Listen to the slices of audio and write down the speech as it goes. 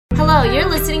Hello, you're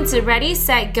listening to Ready,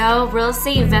 Set, Go Real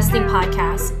Estate Investing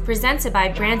Podcast, presented by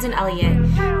Brandon Elliott.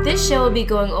 This show will be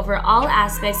going over all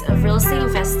aspects of real estate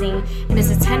investing and is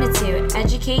intended to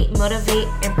educate, motivate,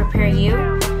 and prepare you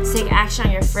to take action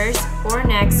on your first or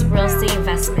next real estate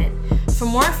investment. For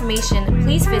more information,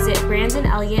 please visit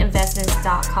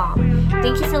BrandonElliottInvestments.com.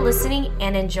 Thank you for listening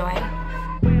and enjoy.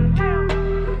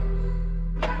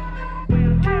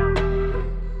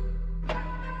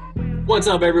 What's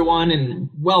up, everyone, and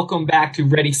welcome back to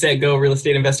Ready, Set, Go Real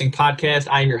Estate Investing Podcast.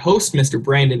 I am your host, Mr.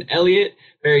 Brandon Elliott.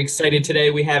 Very excited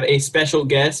today. We have a special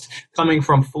guest coming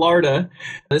from Florida.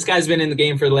 This guy's been in the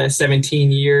game for the last 17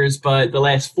 years, but the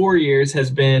last 4 years has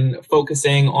been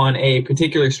focusing on a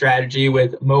particular strategy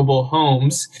with mobile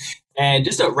homes and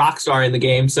just a rock star in the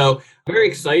game. So I'm very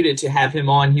excited to have him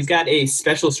on. He's got a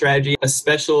special strategy, a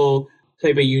special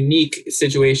type of unique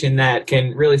situation that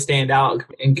can really stand out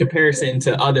in comparison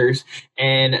to others,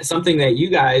 and something that you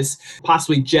guys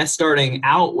possibly just starting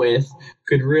out with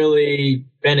could really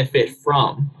benefit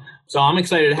from. So I'm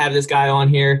excited to have this guy on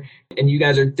here, and you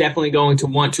guys are definitely going to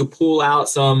want to pull out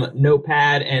some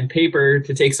notepad and paper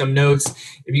to take some notes.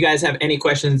 If you guys have any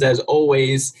questions, as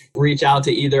always, reach out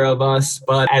to either of us.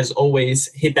 But as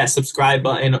always, hit that subscribe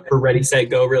button for Ready, Set,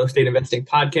 Go Real Estate Investing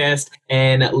Podcast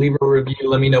and leave a review.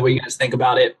 Let me know what you guys think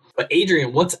about it. But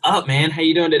Adrian, what's up, man? How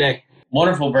you doing today?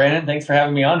 Wonderful, Brandon. Thanks for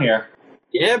having me on here.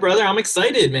 Yeah, brother, I'm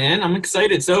excited, man. I'm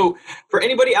excited. So for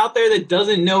anybody out there that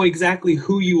doesn't know exactly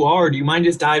who you are, do you mind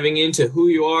just diving into who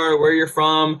you are, where you're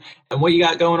from, and what you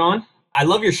got going on? I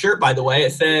love your shirt, by the way.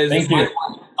 It says, "Thank you.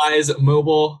 Size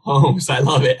Mobile Homes." I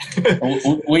love it.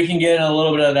 We can get in a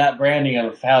little bit of that branding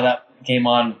of how that came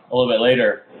on a little bit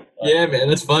later. Yeah, man,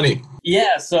 that's funny.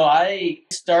 Yeah, so I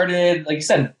started, like you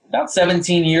said, about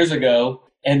 17 years ago,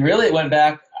 and really it went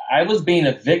back. I was being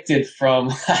evicted from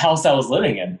the house I was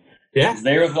living in. Yeah.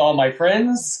 There with all my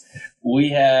friends. We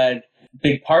had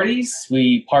big parties.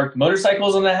 We parked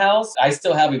motorcycles in the house. I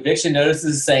still have eviction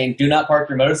notices saying, "Do not park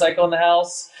your motorcycle in the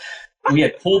house." We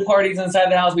had pool parties inside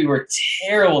the house. We were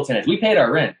terrible tenants. We paid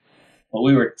our rent, but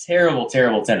we were terrible,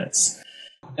 terrible tenants.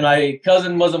 And my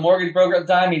cousin was a mortgage broker at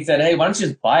the time. He said, "Hey, why don't you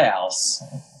just buy a house?"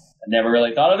 I never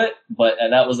really thought of it, but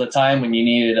that was a time when you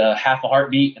needed a half a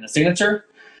heartbeat and a signature.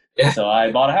 Yeah. So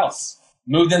I bought a house.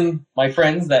 Moved in my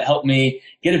friends that helped me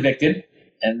get evicted,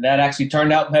 and that actually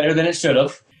turned out better than it should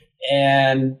have.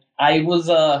 And I was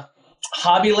a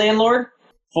hobby landlord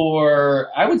for,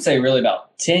 I would say, really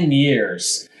about 10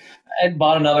 years. I had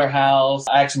bought another house.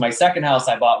 Actually, my second house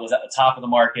I bought was at the top of the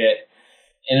market.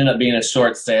 Ended up being a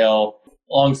short sale.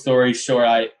 Long story short,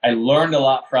 I learned a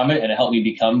lot from it, and it helped me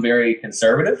become very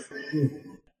conservative.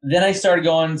 Then I started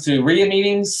going to RIA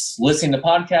meetings, listening to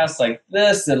podcasts like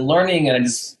this and learning, and I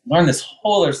just learned this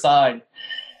whole other side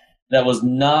that was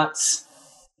not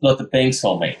what the banks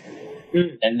told me.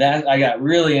 And that I got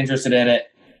really interested in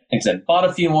it. Like I said, bought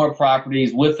a few more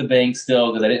properties with the bank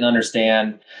still because I didn't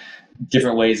understand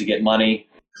different ways to get money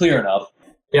clear enough.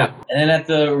 Yeah. And then at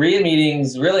the RIA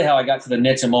meetings, really how I got to the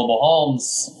niche of mobile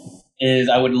homes is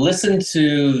I would listen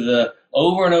to the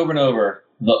over and over and over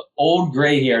the old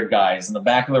gray-haired guys in the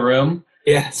back of the room.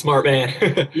 Yeah, smart man.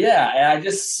 Yeah, and I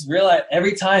just realized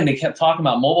every time they kept talking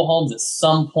about mobile homes at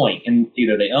some point, and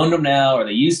either they owned them now or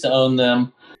they used to own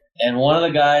them. And one of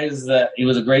the guys that he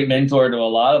was a great mentor to a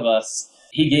lot of us,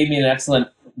 he gave me an excellent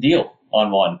deal on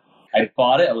one. I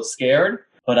bought it. I was scared,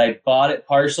 but I bought it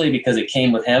partially because it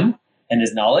came with him and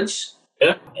his knowledge.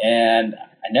 Yeah. And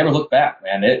I never looked back,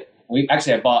 man. I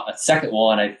bought a second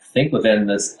one, I think, within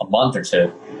a month or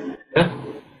two. Yeah.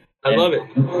 I love it.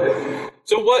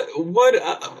 So what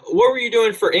were you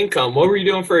doing for income? What were you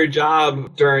doing for a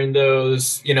job during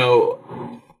those,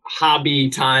 hobby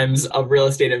times of real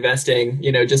estate investing,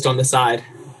 just on the side?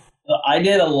 I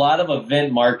did a lot of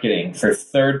event marketing for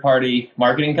third-party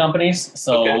marketing companies.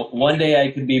 So One day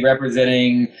I could be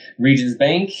representing Regions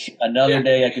Bank. Another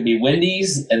day I could be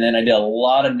Wendy's. And then I did a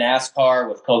lot of NASCAR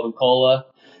with Coca-Cola.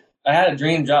 I had a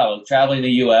dream job. I was traveling the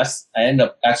U.S. I ended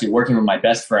up actually working with my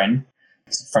best friend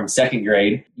from second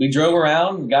grade. We drove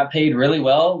around, got paid really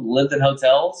well, lived in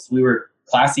hotels. We were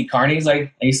classy carnies,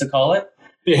 I used to call it.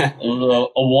 Yeah. It was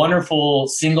a wonderful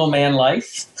single man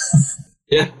life.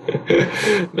 Yeah.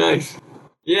 Nice.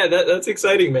 Yeah, that's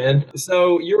exciting, man.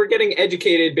 So you were getting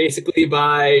educated basically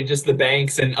by just the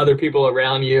banks and other people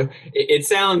around you. It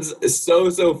sounds so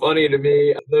funny to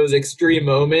me, those extreme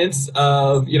moments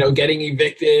of, getting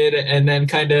evicted and then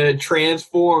kind of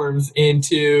transforms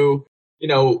into,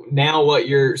 now what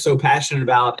you're so passionate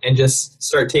about and just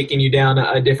start taking you down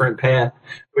a different path,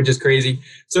 which is crazy.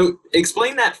 So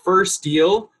explain that first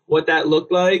deal. what that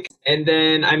looked like? And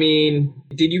then, I mean,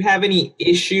 did you have any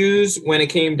issues when it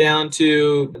came down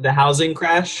to the housing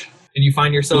crash? Did you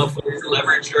find yourself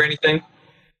leveraged or anything?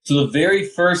 So the very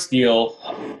first deal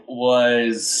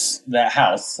was that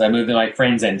house I moved my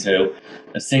friends into,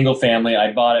 a single family.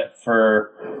 I bought it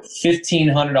for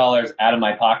 $1,500 out of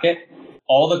my pocket.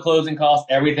 All the closing costs,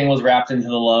 everything was wrapped into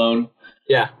the loan.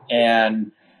 Yeah.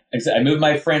 And I moved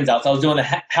my friends out. So I was doing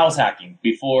the house hacking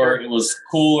before it was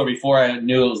cool or before I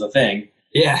knew it was a thing.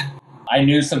 Yeah. I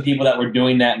knew some people that were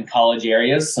doing that in college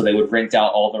areas, so they would rent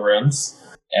out all the rooms.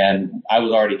 And I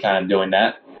was already kind of doing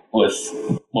that with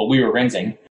what we were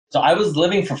renting. So I was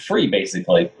living for free,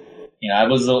 basically. You know, I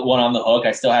was the one on the hook.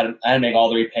 I had to make all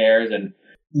the repairs and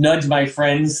nudge my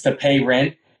friends to pay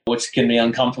rent, which can be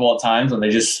uncomfortable at times when they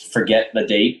just forget the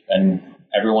date and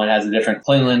everyone has a different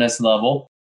cleanliness level.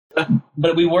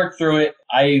 But we worked through it.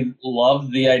 I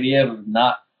loved the idea of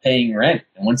not paying rent.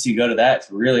 And once you go to that,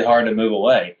 it's really hard to move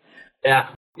away. Yeah.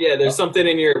 Yeah, there's something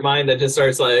in your mind that just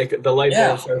starts like the light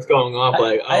bulb starts going off.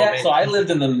 So I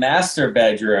lived in the master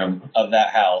bedroom of that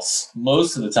house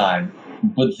most of the time,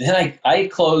 but then I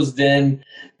closed in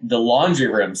the laundry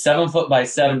room, 7 foot by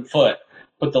 7 foot,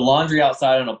 put the laundry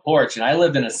outside on a porch, and I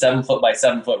lived in a 7 foot by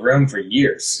 7 foot room for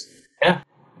years. Yeah,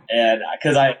 and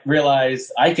because I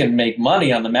realized I can make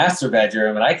money on the master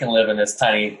bedroom, and I can live in this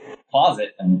tiny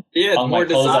closet and hung my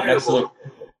clothes up next to it.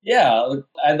 Yeah,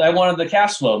 I wanted the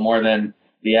cash flow more than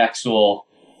the actual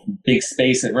big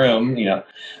space and room, you know.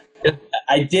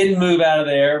 I did move out of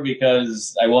there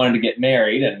because I wanted to get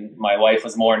married and my wife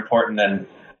was more important than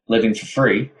living for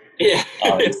free. Yeah.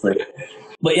 Obviously.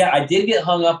 But yeah, I did get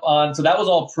hung up on, so that was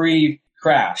all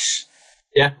pre-crash.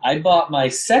 Yeah. I bought my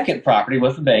second property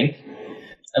with a bank.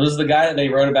 It was the guy that they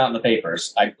wrote about in the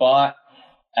papers. I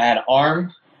had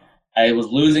ARM. I was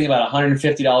losing about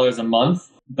 $150 a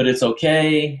month, but it's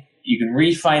okay. You can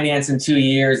refinance in 2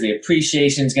 years. The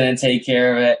appreciation is going to take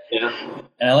care of it. Yeah.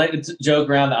 And I like to joke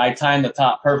around that I timed the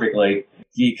top perfectly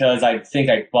because I think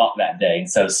I bought that day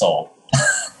instead of sold.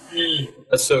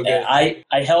 That's so good. And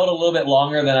I held a little bit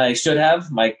longer than I should have.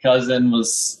 My cousin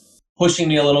was pushing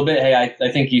me a little bit. Hey,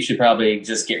 I think you should probably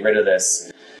just get rid of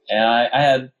this.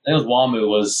 And it was WAMU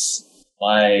was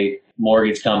my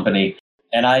mortgage company.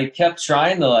 And I kept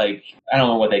trying to I don't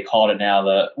know what they called it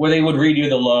now, where they would redo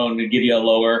the loan to give you a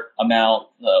lower amount,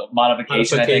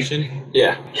 modification, I think.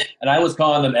 Yeah. And I was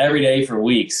calling them every day for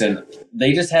weeks, and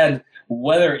they just had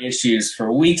weather issues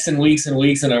for weeks and weeks and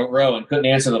weeks in a row and couldn't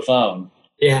answer the phone.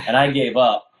 Yeah. And I gave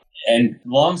up. And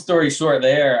long story short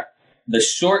there, the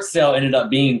short sale ended up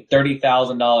being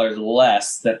 $30,000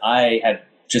 less than I had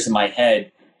just in my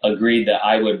head agreed that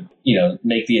I would,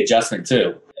 make the adjustment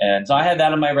to. And so I had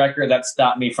that on my record. That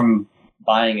stopped me from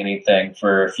buying anything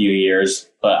for a few years.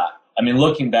 But I mean,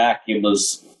 looking back, it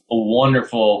was a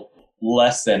wonderful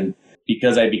lesson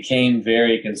because I became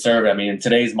very conservative. I mean, in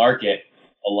today's market,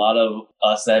 a lot of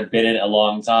us that have been in it a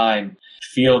long time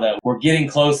feel that we're getting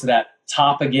close to that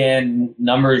top again.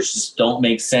 Numbers just don't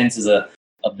make sense as a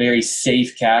very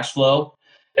safe cash flow.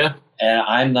 Yeah. And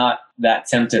I'm not that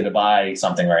tempted to buy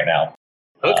something right now.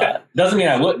 Okay. Doesn't mean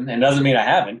I wouldn't and doesn't mean I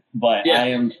haven't, but I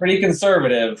am pretty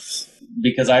conservative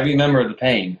because I remember the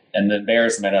pain and the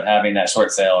embarrassment of having that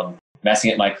short sale and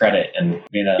messing up my credit and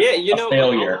being a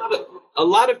failure. A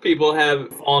lot of people have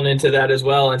fallen into that as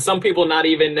well. And some people not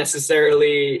even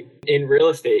necessarily in real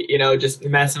estate, just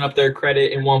messing up their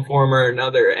credit in one form or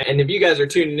another. And if you guys are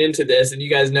tuning into this and you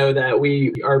guys know that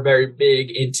we are very big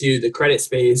into the credit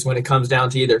space when it comes down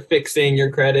to either fixing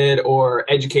your credit or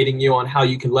educating you on how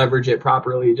you can leverage it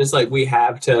properly, just like we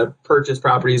have to purchase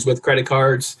properties with credit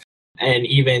cards and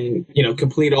even,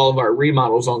 complete all of our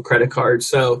remodels on credit cards.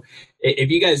 So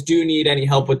if you guys do need any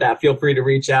help with that, feel free to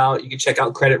reach out. You can check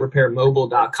out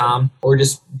creditrepairmobile.com or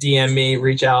just DM me,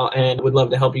 reach out, and would love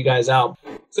to help you guys out.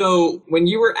 So when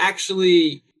you were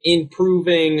actually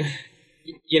improving,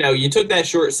 you took that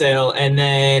short sale and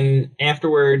then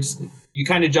afterwards you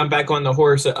kind of jumped back on the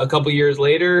horse a couple years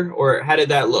later, or how did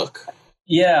that look?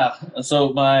 Yeah.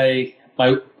 So my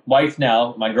wife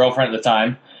now, my girlfriend at the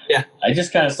time, I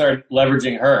just kind of started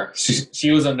leveraging her. She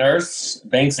was a nurse.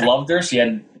 Banks loved her. She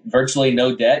had virtually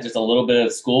no debt, just a little bit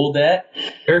of school debt.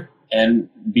 Sure. And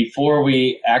before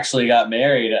we actually got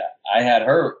married, I had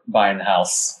her buying the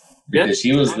house because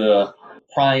she was the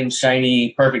prime,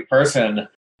 shiny, perfect person.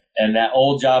 And that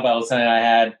old job I was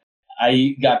saying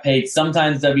I got paid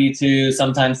sometimes W-2,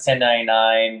 sometimes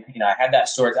 1099. I had that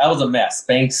short. I was a mess.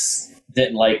 Banks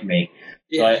didn't like me.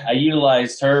 So I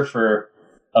utilized her for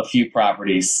a few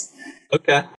properties.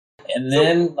 Okay. And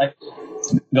then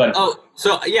Go ahead. Oh,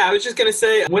 so yeah, I was just going to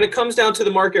say, when it comes down to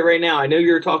the market right now, I know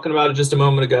you were talking about it just a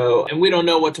moment ago, and we don't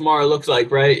know what tomorrow looks like,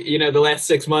 right? You know, the last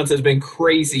 6 months has been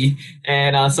crazy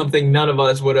and something none of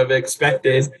us would have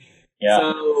expected. Yeah.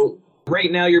 So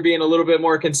right now you're being a little bit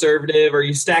more conservative. Are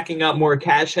you stacking up more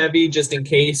cash heavy just in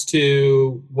case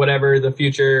to whatever the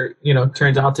future,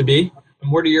 turns out to be?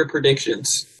 And what are your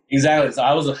predictions? Exactly. So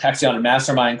I was actually on a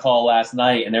mastermind call last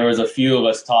night, and there was a few of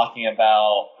us talking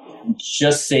about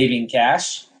just saving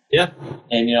cash. Yeah.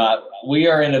 And, we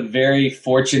are in a very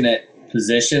fortunate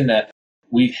position that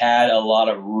we've had a lot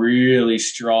of really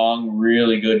strong,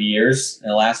 really good years in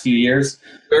the last few years.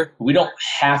 Sure. We don't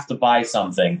have to buy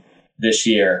something this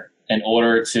year in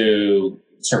order to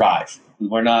survive.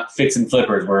 We're not fixing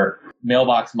flippers. We're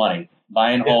mailbox money,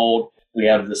 buy and hold. We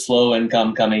have the slow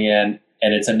income coming in,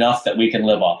 and it's enough that we can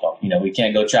live off of. We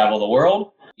can't go travel the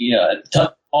world,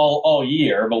 all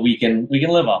year, but we can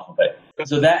live off of it.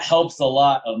 So that helps a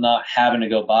lot of not having to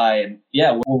go buy. And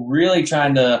yeah, we're really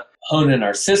trying to hone in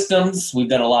our systems. We've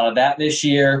done a lot of that this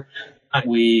year.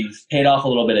 We've paid off a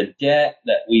little bit of debt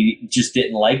that we just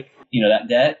didn't like, that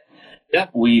debt. Yeah.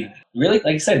 We've really,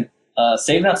 like I said,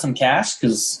 saving up some cash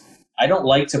because I don't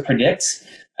like to predict.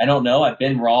 I don't know. I've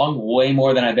been wrong way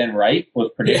more than I've been right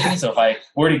with predictions. Yeah. So if I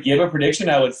were to give a prediction,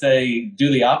 I would say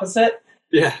do the opposite.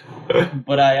 Yeah.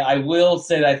 But I will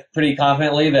say that pretty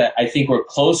confidently that I think we're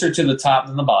closer to the top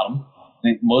than the bottom. I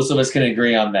think most of us can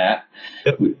agree on that.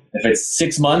 Yep. If it's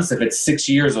 6 months, if it's 6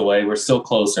 years away, we're still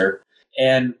closer.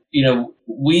 And,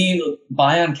 we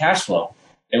buy on cash flow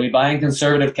and we buy in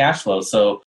conservative cash flow.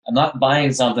 So I'm not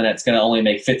buying something that's going to only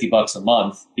make $50 a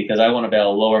month because I want to be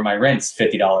able to lower my rents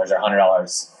 $50 or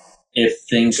 $100 if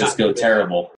things just go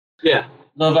terrible. Yeah.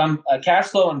 So if I'm a cash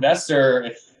flow investor,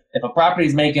 if a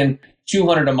property's making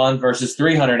 $200 a month versus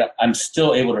 $300, I'm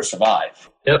still able to survive.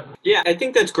 Yep. Yeah, I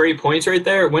think that's great points right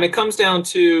there. When it comes down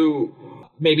to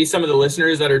maybe some of the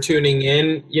listeners that are tuning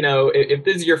in, if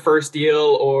this is your first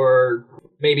deal or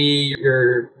maybe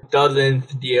your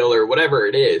dozenth deal or whatever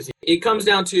it is, it comes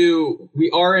down to we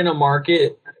are in a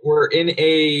market, we're in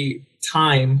a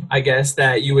time, I guess,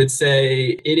 that you would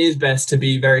say it is best to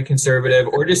be very conservative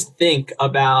or just think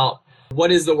about what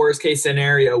is the worst case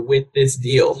scenario with this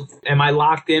deal? Am I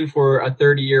locked in for a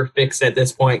 30-year fix at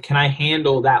this point? Can I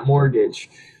handle that mortgage?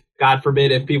 God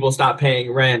forbid if people stop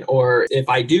paying rent or if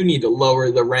I do need to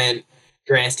lower the rent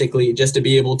drastically just to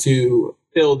be able to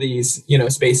fill these,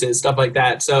 spaces, stuff like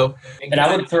that. So, and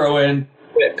I would throw in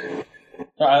quick.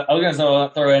 I was going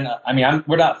to throw in,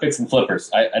 we're not fixing flippers.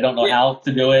 I don't know how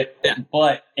to do it,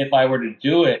 but if I were to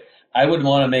do it, I would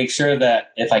want to make sure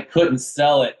that if I couldn't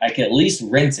sell it, I could at least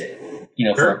rent it,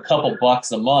 for a couple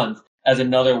bucks a month as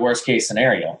another worst case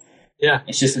scenario. Yeah.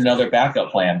 It's just another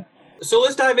backup plan. So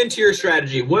let's dive into your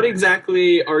strategy. What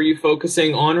exactly are you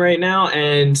focusing on right now?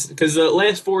 And because the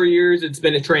last 4 years, it's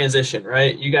been a transition,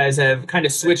 right? You guys have kind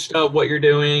of switched up what you're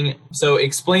doing. So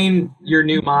explain your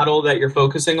new model that you're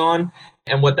focusing on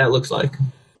and what that looks like.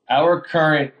 Our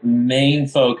current main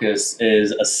focus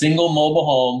is a single mobile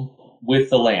home with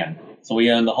the land. So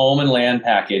we own the home and land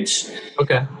package.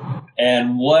 Okay.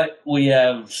 And what we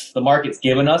have, the market's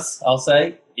given us, I'll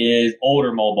say, is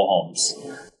older mobile homes.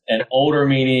 And older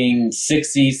meaning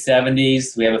 60s,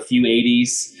 70s. We have a few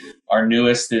 80s. Our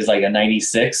newest is like a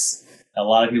 96. A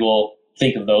lot of people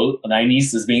think of those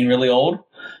 90s as being really old.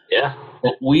 Yeah.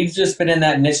 But we've just been in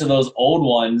that niche of those old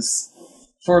ones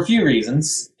for a few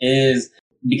reasons. It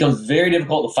becomes very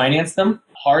difficult to finance them.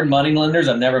 Hard money lenders,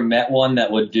 I've never met one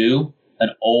that would do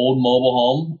an old mobile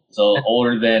home. So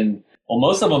older than,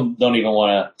 most of them don't even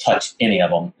want to touch any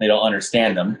of them. They don't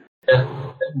understand them. Yeah.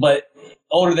 But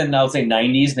older than, I would say,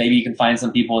 90s, maybe you can find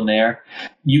some people in there.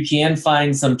 You can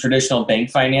find some traditional bank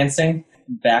financing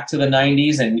back to the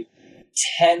 90s. And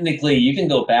technically, you can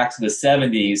go back to the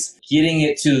 70s. Getting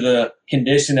it to the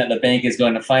condition that the bank is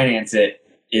going to finance it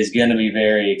is going to be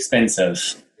very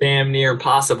expensive. Damn near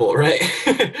possible, right?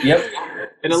 Yep.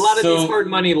 And a lot of these hard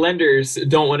money lenders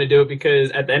don't want to do it because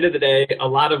at the end of the day, a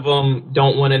lot of them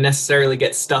don't want to necessarily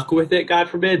get stuck with it, God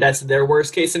forbid. That's their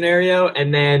worst case scenario.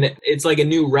 And then it's like a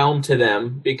new realm to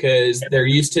them because they're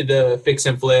used to the fix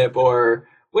and flip or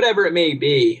whatever it may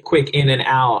be, quick in and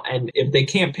out. And if they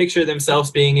can't picture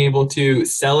themselves being able to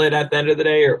sell it at the end of the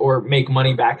day or make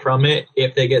money back from it,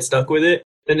 if they get stuck with it,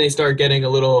 then they start getting a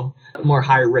little more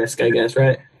high risk, I guess,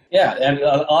 right? Yeah, and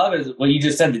a lot of it is what you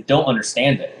just said, they don't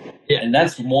understand it. Yeah. And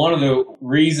that's one of the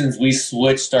reasons we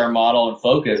switched our model and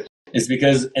focus is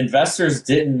because investors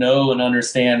didn't know and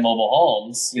understand mobile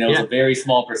homes. It was a very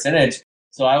small percentage.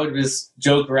 So I would just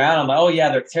joke around. I'm like, oh, yeah,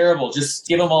 they're terrible. Just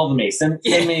give them all to me. Send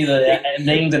me the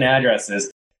names and addresses.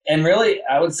 And really,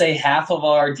 I would say half of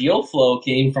our deal flow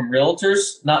came from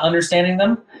realtors not understanding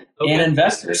them and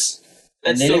investors.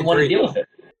 And they didn't want to deal with it.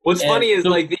 What's funny is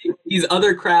like these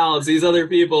other crowds, these other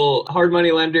people, hard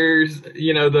money lenders,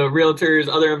 you know, the realtors,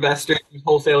 other investors,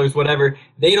 wholesalers, whatever,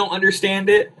 they don't understand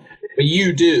it, but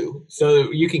you do.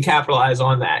 So you can capitalize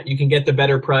on that. You can get the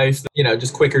better price, you know,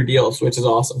 just quicker deals, which is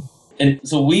awesome. And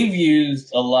so we've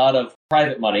used a lot of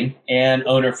private money and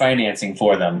owner financing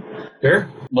for them. Sure.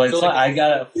 But so it's like I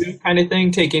got a kind of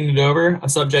thing, taking it over, a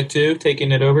subject to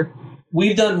taking it over.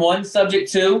 We've done one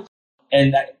subject to,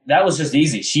 and that was just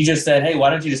easy. She just said, "Hey,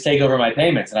 why don't you just take over my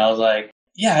payments?" And I was like,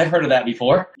 "Yeah, I've heard of that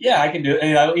before. Yeah, I can do it."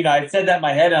 And I said that in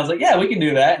my head, and I was like, "Yeah, we can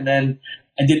do that." And then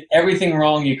I did everything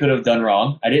wrong you could have done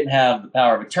wrong. I didn't have the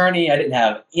power of attorney. I didn't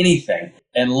have anything.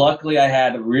 And luckily, I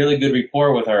had a really good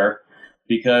rapport with her.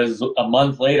 Because a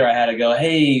month later, I had to go,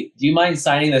 "Hey, do you mind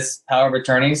signing this power of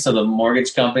attorney so the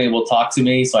mortgage company will talk to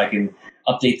me so I can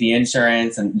update the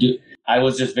insurance?" I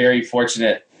was just very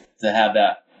fortunate to have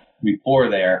that rapport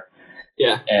there.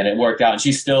 Yeah. And it worked out. And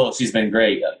she's been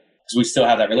great because we still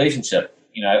have that relationship.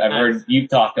 You know, I've heard you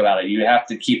talk about it. You have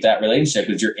to keep that relationship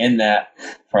because you're in that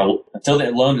until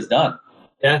the loan is done.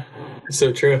 Yeah, it's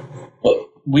so true. But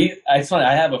it's funny.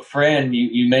 I have a friend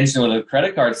you mentioned with the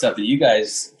credit card stuff that you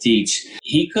guys teach.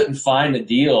 He couldn't find a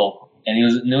deal, and he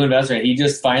was a new investor. And he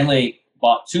just finally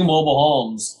bought 2 mobile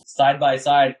homes side by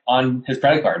side on his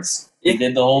credit cards. He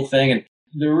did the whole thing, and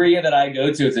the RIA that I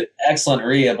go to is an excellent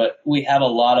RIA, but we have a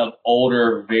lot of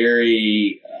older,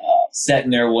 very set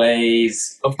in their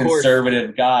ways,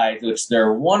 conservative guys, which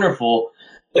they're wonderful.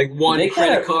 Like one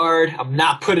credit card, I'm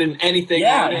not putting anything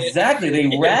on it. Yeah, exactly.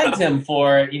 They ragged him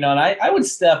for it, you know, and I would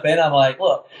step in. I'm like,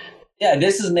 look, yeah,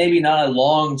 this is maybe not a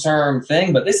long-term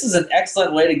thing, but this is an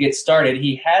excellent way to get started.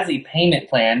 He has a payment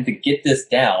plan to get this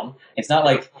down. It's not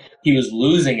like he was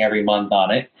losing every month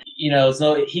on it. You know,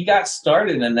 so he got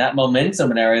started in that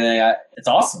momentum and everything. It's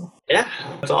awesome. Yeah,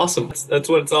 that's awesome. That's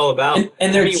what it's all about.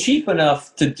 And they're cheap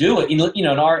enough to do it. You know, in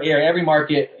our area, every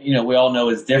market, you know, we all know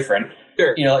is different.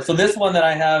 Sure. You know, so this one that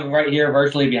I have right here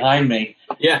virtually behind me,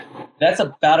 that's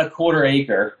about a 1/4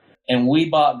 acre. And we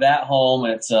bought that home.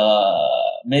 It's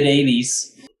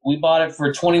mid-'80s. We bought it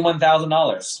for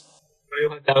 $21,000.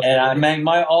 And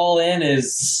my all-in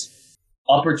is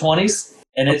upper 20s,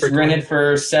 and it's rented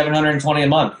for $720 a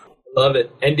month. Love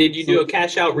it. And did you do a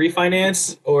cash out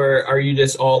refinance, or are you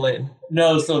just all in?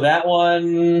 No, so that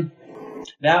one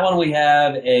we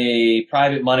have a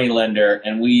private money lender,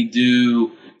 and we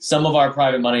do some of our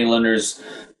private money lenders.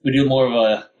 We do more of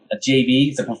a JV.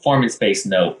 It's a performance-based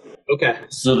note. Okay.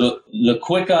 So the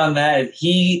quick on that is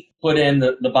he put in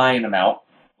the buying amount,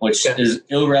 which is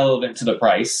irrelevant to the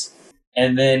price,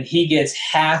 and then he gets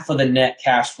half of the net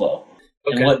cash flow.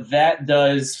 Okay. And what that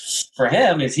does for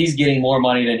him is he's getting more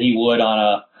money than he would on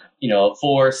a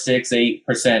 4, 6,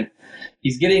 8%.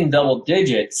 He's getting double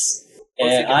digits,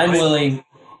 and I'm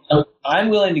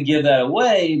willing to give that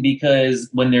away because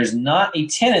when there's not a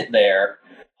tenant there,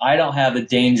 I don't have the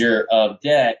danger of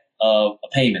debt of a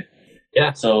payment.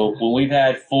 Yeah. So when we've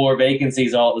had 4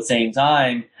 vacancies all at the same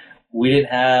time, we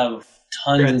didn't have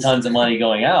tons and tons of money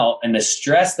going out and the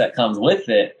stress that comes with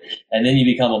it. And then you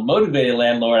become a motivated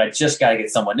landlord. I just got to get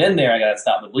someone in there. I got to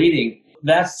stop the bleeding.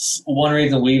 That's one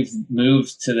reason we've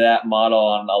moved to that model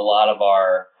on a lot of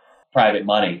our private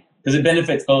money because it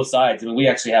benefits both sides. I mean, we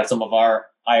actually have some of our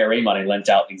IRA money lent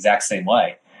out the exact same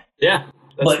way. Yeah,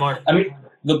 that's smart. I mean,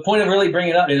 the point of really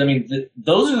bringing it up is, I mean,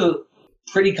 those are the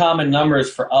pretty common numbers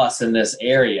for us in this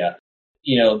area.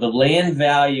 You know, the land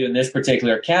value in this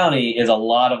particular county is a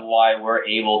lot of why we're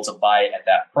able to buy it at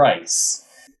that price.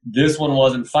 This one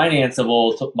wasn't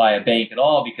financeable by a bank at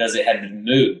all because it had been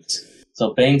moved.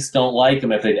 So banks don't like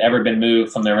them if they've ever been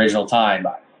moved from the original time.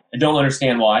 I don't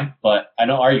understand why, but I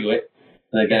don't argue it.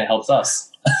 But again, it helps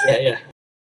us. Yeah.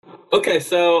 Okay,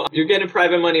 so you're getting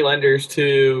private money lenders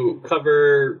to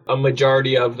cover a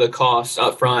majority of the costs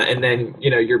up front, and then, you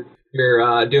know, you're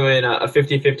doing a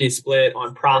 50-50 split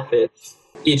on profits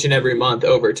each and every month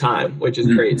over time, which is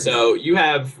great. So you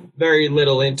have very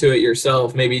little into it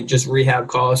yourself, maybe just rehab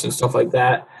costs and stuff like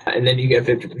that, and then you get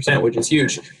 50%, which is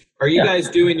huge. Are you guys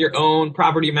doing your own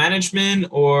property management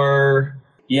or?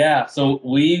 Yeah, so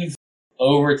we've,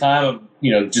 over time of,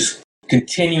 you know, just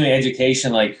continuing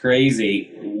education like crazy,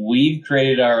 we've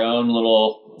created our own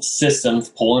little systems,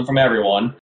 pulling from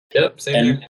everyone. Yep, same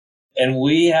here. And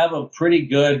we have a pretty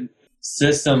good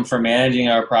system for managing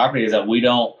our properties that we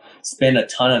don't spend a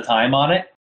ton of time on it.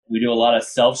 We do a lot of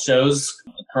self-shows.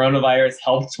 Coronavirus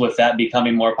helped with that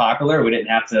becoming more popular. We didn't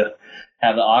have to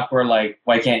have the awkward, like,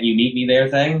 why can't you meet me there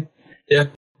thing. Yeah.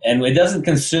 And it doesn't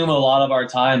consume a lot of our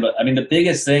time. But, I mean, the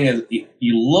biggest thing is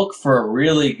you look for a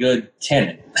really good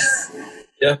tenant.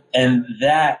 Yeah. And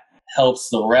that helps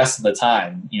the rest of the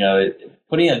time.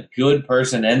 Putting a good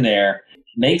person in there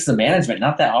makes the management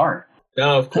not that hard.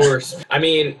 No, of course. I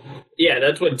mean, yeah,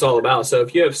 that's what it's all about. So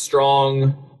if you have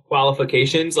strong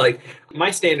qualifications, like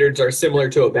my standards are similar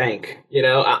to a bank.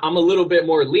 I'm a little bit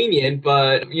more lenient,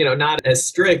 but, not as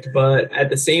strict. But at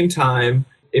the same time,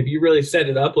 if you really set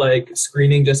it up like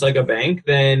screening just like a bank,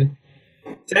 then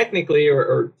technically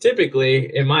or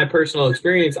typically, in my personal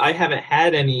experience, I haven't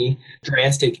had any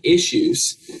drastic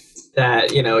issues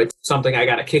that, it's something I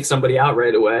got to kick somebody out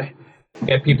right away.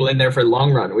 Get people in there for the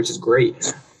long run, which is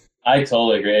great. I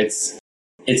totally agree.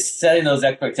 It's setting those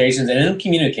expectations, and in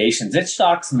communications, it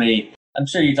shocks me. I'm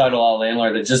sure you talk to a lot of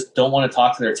landlords that just don't want to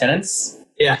talk to their tenants.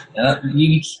 Yeah. And I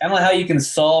don't know how you can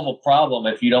solve a problem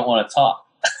if you don't want to talk.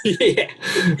 Yeah.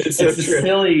 It's so true.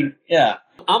 Silly. Yeah.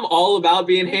 I'm all about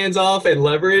being hands off and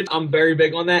leverage. I'm very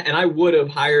big on that, and I would have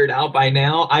hired out by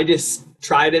now. I just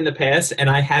tried in the past, and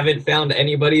I haven't found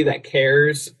anybody that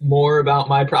cares more about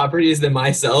my properties than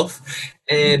myself.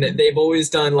 And they've always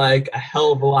done like a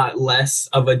hell of a lot less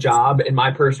of a job, in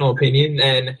my personal opinion,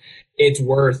 than it's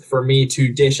worth for me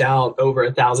to dish out over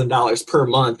 $1,000 per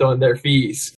month on their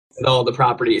fees with all the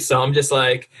properties. So I'm just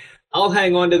like, I'll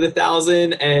hang on to the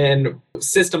 1,000 and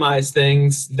systemize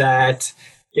things that,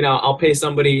 I'll pay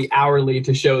somebody hourly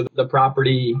to show the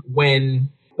property when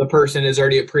the person is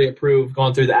already pre-approved,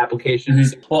 gone through the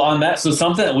applications. Mm-hmm. Well, on that, so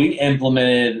something that we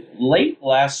implemented late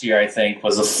last year, I think,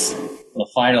 was the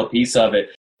final piece of it.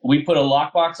 We put a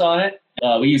lockbox on it.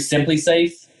 We use Simply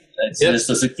Safe. It's just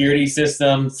a security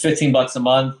system, $15 a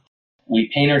month. We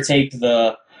painter tape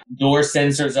the door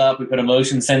sensors up. We put a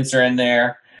motion sensor in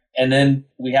there. And then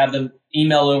we have them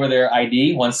email over their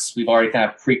ID once we've already kind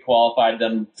of pre-qualified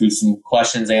them through some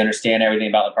questions. They understand everything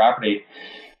about the property.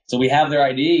 So we have their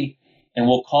ID, and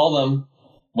we'll call them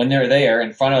when they're there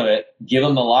in front of it, give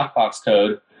them the lockbox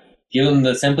code, give them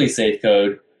the Simply Safe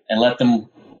code, and let them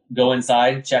go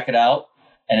inside, check it out.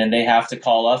 And then they have to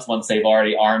call us once they've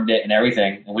already armed it and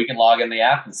everything. And we can log in the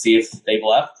app and see if they've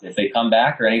left, if they come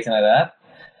back or anything like that.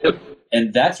 Yep.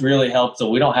 And that's really helped. So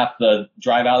we don't have to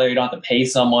drive out there. You don't have to pay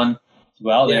someone to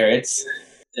go out there.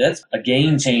 That's a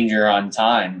game changer on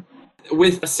time.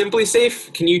 With Simply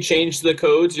Safe, can you change the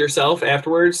codes yourself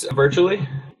afterwards virtually?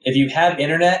 If you have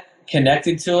internet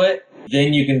connected to it,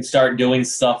 then you can start doing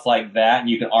stuff like that, and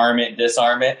you can arm it,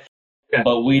 disarm it. Okay.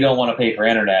 But we don't want to pay for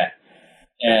internet.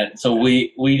 And so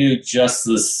we do just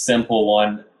the simple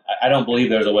one. I don't believe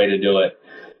there's a way to do it.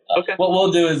 Okay. What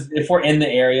we'll do is, if we're in the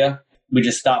area, we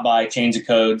just stop by, change the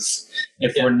codes.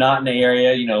 If we're not in the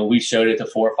area, we showed it to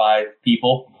 4 or 5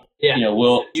 people. Yeah.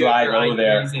 We'll drive over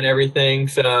there and everything.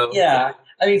 So yeah.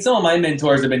 I mean, some of my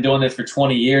mentors have been doing this for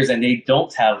 20 years, and they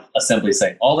don't have a Simply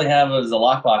Safe. All they have is a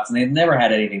lockbox, and they've never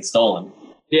had anything stolen.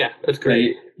 Yeah, that's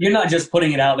great. You're not just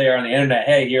putting it out there on the internet.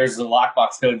 Hey, here's the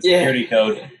lockbox code, security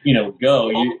code. Go.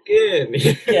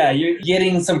 Yeah, you're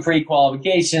getting some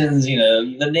pre-qualifications.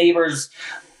 The neighbors,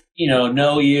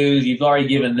 know you. You've already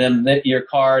given them your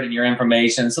card and your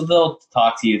information, so they'll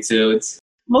talk to you too.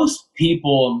 Most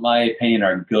people, in my opinion,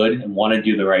 are good and want to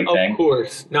do the right thing. Of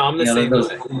course. No, I'm the same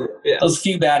way. Those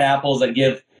few bad apples that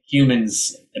give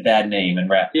humans a bad name and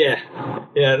rep. Yeah,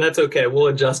 that's okay. We'll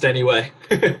adjust anyway.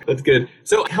 That's good.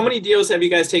 So how many deals have you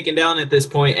guys taken down at this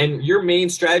point? And your main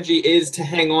strategy is to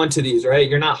hang on to these, right?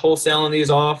 You're not wholesaling these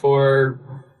off, or?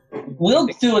 We'll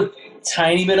do a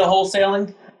tiny bit of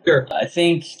wholesaling. Sure. I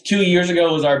think 2 years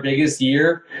ago was our biggest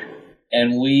year,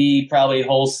 and we probably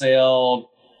wholesaled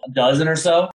a dozen or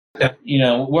so. Yeah.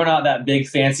 We're not that big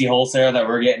fancy wholesaler that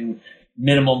we're getting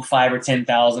minimum $5,000 or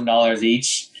 $10,000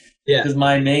 each. Yeah. Because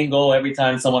my main goal every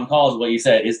time someone calls, what you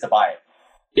said, is to buy it.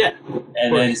 Yeah.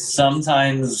 And then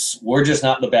sometimes we're just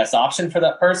not the best option for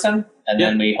that person, and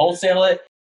then we wholesale it.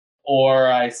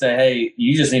 Or I say, hey,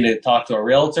 you just need to talk to a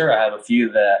realtor. I have a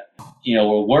few that,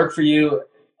 will work for you.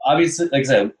 Obviously, like I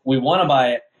said, we want to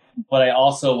buy it, but I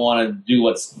also want to do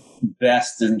what's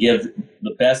best and give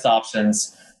the best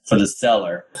options for the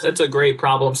seller. That's a great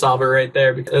problem solver right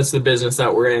there, because that's the business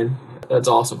that we're in. That's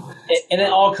awesome. And it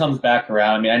all comes back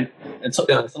around. I mean,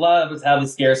 a lot of us have the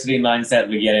scarcity mindset at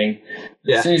the beginning.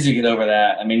 As soon as you get over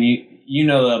that, I mean,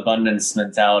 the abundance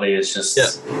mentality is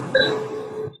just,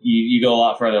 you go a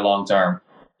lot further long term.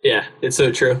 Yeah, it's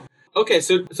so true. Okay,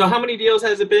 so how many deals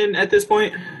has it been at this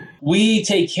point? We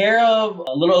take care of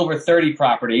a little over 30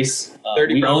 properties.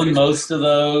 We own most of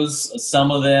those.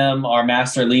 Some of them are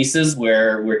master leases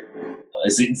where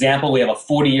as an example, we have a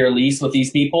 40-year lease with these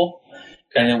people.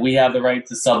 And then we have the right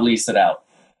to sublease it out.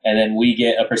 And then we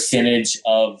get a percentage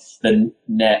of the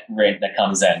net rent that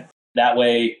comes in. That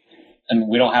way, And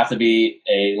we don't have to be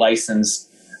a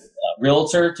licensed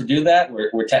realtor to do that.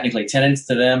 We're technically tenants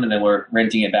to them, and then we're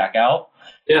renting it back out.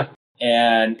 Yeah.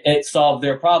 And it solved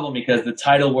their problem because the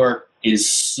title work is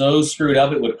so screwed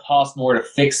up, it would cost more to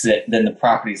fix it than the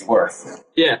property's worth.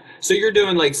 Yeah. So you're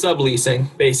doing like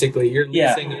subleasing, basically. You're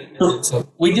leasing it.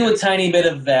 We do a tiny bit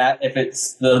of that if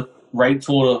it's the right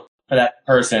tool for that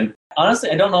person. Honestly,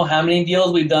 I don't know how many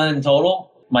deals we've done in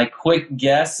total. My quick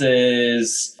guess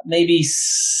is maybe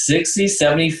 60,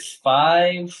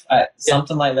 75,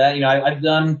 something like that. You know, I've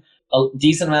done a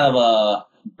decent amount of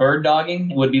bird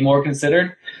dogging would be more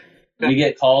considered. We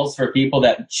get calls for people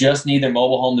that just need their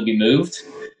mobile home to be moved.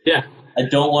 Yeah. I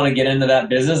don't want to get into that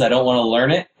business. I don't want to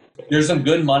learn it. There's some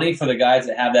good money for the guys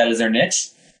that have that as their niche.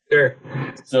 Sure.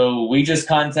 So we just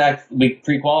we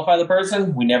pre-qualify the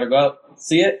person. We never go out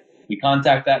see it. We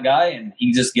contact that guy, and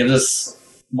he just gives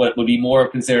us what would be more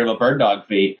considered a bird dog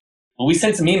fee. But we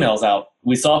sent some emails out.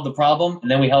 We solved the problem,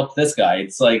 and then we helped this guy.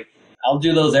 It's like, I'll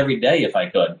do those every day if I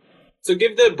could. So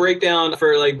give the breakdown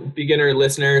for like beginner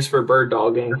listeners for bird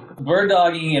dogging. Bird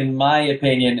dogging, in my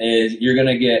opinion, is you're going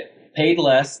to get paid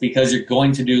less because you're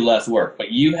going to do less work.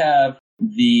 But you have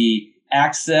the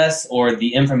access or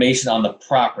the information on the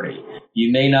property.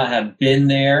 You may not have been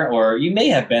there, or you may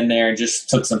have been there and just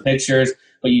took some pictures,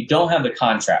 but you don't have the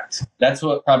contract. That's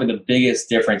what probably the biggest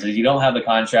difference is. You don't have the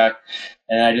contract.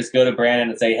 And I just go to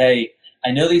Brandon and say, hey, I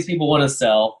know these people want to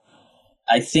sell.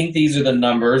 I think these are the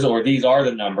numbers, or these are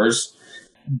the numbers.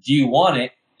 Do you want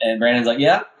it? And Brandon's like,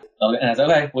 yeah. And I said,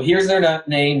 okay, well, here's their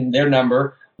name, their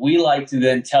number. We like to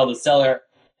then tell the seller,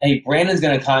 hey, Brandon's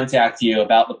going to contact you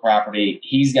about the property.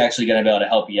 He's actually going to be able to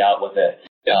help you out with it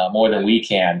more than we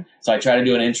can. So I try to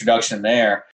do an introduction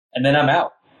there, and then I'm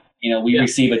out. You know, we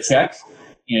receive a check.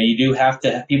 You know, you do have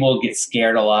to, people get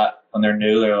scared a lot when they're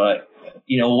new. They're like,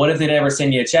 you know, what if they never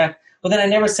send you a check? Well, then I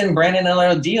never send Brandon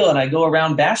a deal, and I go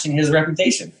around bashing his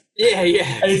reputation. Yeah.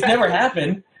 And it's never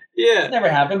happened. Yeah. It's never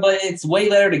happened, but it's way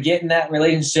better to get in that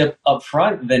relationship up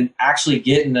front than actually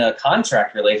get in a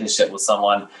contract relationship with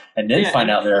someone and then find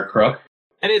out they're a crook.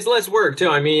 And it's less work, too.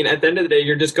 I mean, at the end of the day,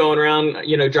 you're just going around,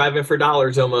 you know, driving for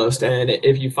dollars almost. And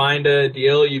if you find a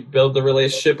deal, you build the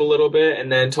relationship a little bit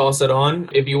and then toss it on.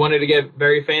 If you wanted to get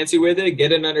very fancy with it,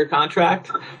 get it under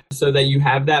contract so that you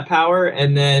have that power.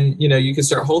 And then, you know, you can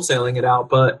start wholesaling it out.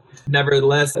 But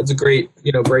nevertheless, that's a great,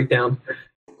 you know, breakdown.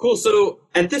 Cool. So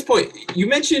at this point, you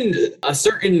mentioned a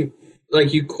certain,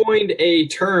 like you coined a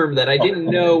term that I didn't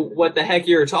know what the heck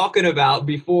you were talking about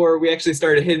before we actually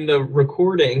started hitting the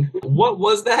recording. What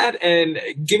was that? And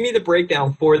give me the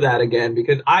breakdown for that again,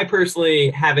 because I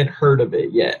personally haven't heard of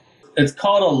it yet. It's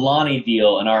called a Lonnie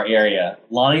deal in our area.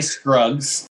 Lonnie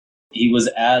Scruggs. He was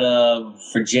out of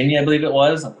Virginia, I believe it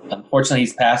was. Unfortunately,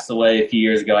 he's passed away a few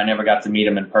years ago. I never got to meet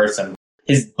him in person.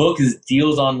 His book is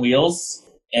Deals on Wheels.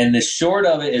 And the short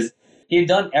of it is, he had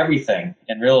done everything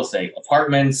in real estate,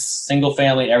 apartments, single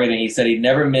family, everything. He said he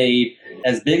never made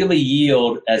as big of a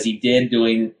yield as he did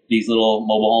doing these little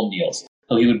mobile home deals.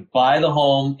 So he would buy the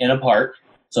home in a park.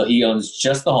 So he owns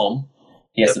just the home.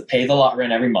 He has to pay the lot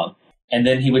rent every month. And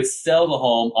then he would sell the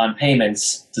home on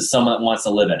payments to someone that wants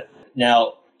to live in it.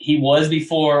 Now, he was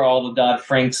before all the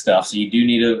Dodd-Frank stuff. So you do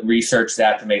need to research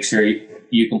that to make sure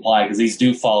you comply, because these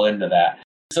do fall into that.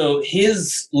 So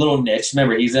his little niche,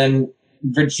 remember, he's in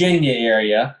Virginia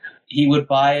area. He would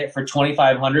buy it for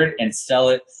 $2,500 and sell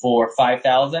it for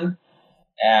 $5,000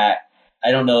 at,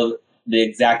 I don't know the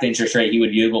exact interest rate he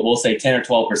would use, but we'll say 10 or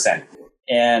 12%.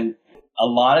 And a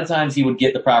lot of times he would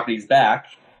get the properties back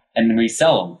and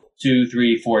resell them 2,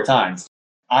 3, 4 times.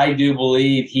 I do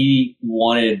believe he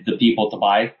wanted the people to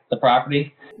buy the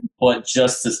property, but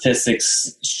just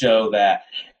statistics show that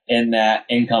in that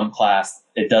income class,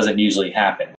 it doesn't usually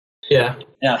happen. Yeah.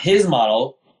 Now, his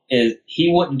model is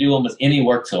he wouldn't do almost any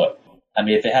work to it. I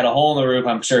mean, if it had a hole in the roof,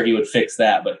 I'm sure he would fix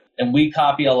that. And we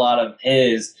copy a lot of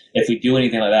his, if we do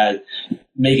anything like that,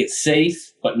 make it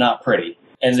safe, but not pretty.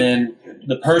 And then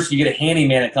the person, you get a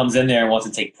handyman that comes in there and wants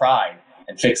to take pride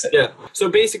and fix it. Yeah. So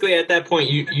basically at that point,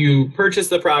 you purchase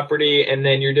the property and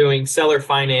then you're doing seller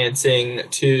financing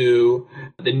to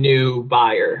the new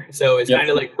buyer. So it's kind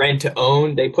of like rent to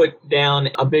own. They put down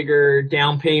a bigger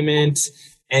down payment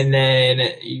and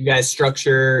then you guys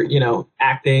structure, you know,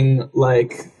 acting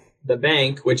like the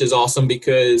bank, which is awesome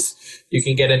because you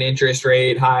can get an interest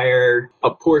rate higher.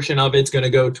 A portion of it's going to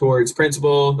go towards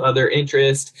principal, other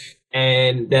interest,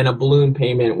 and then a balloon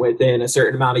payment within a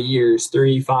certain amount of years,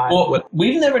 3, 5. Well,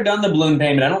 we've never done the balloon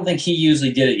payment. I don't think he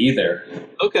usually did it either.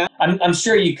 Okay. I'm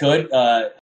sure you could.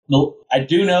 I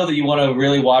do know that you want to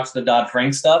really watch the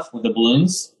Dodd-Frank stuff with the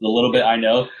balloons. The little bit I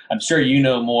know. I'm sure you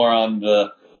know more on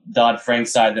the Dodd-Frank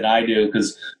side that I do,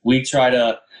 because we try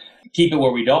to keep it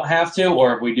where we don't have to,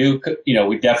 or if we do,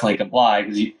 we definitely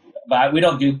comply. But we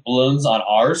don't do balloons on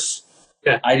ours.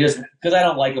 Yeah. Because I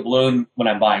don't like a balloon when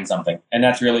I'm buying something. And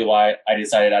that's really why I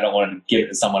decided I don't want to give it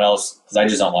to someone else, because I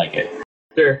just don't like it.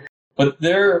 Sure. But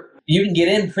you can get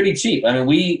in pretty cheap. I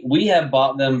mean, we have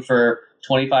bought them for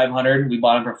 $2,500. We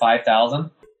bought them for $5,000.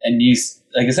 And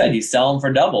like I said, you sell them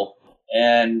for double.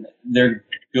 And they're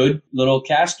good little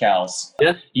cash cows.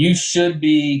 Yeah. You should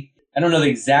be, I don't know the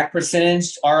exact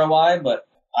percentage ROI, but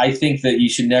I think that you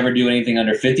should never do anything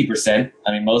under 50%.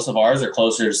 I mean, most of ours are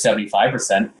closer to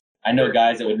 75%. I know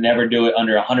guys that would never do it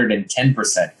under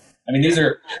 110%. I mean, these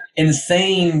are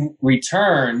insane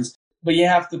returns, but you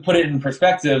have to put it in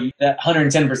perspective that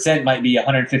 110% might be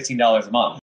 $115 a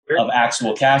month of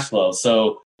actual cash flow.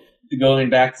 So going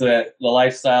back to the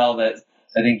lifestyle that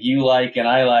I think you like and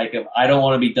I like, I don't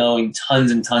want to be doing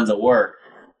tons and tons of work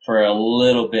for a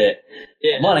little bit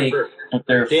of money, but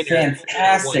they're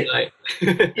fantastic.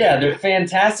 Yeah, they're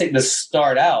fantastic to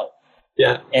start out.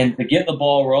 Yeah. And to get the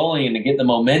ball rolling and to get the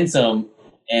momentum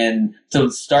and to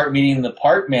start meeting the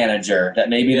park manager that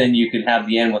maybe then you can have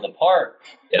the end with the park.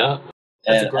 Yeah.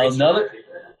 That's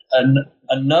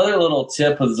another little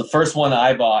tip was the first one that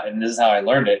I bought, and this is how I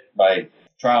learned it by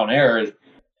trial and error.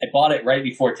 I bought it right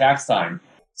before tax time.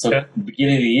 So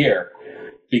beginning of the year,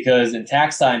 because in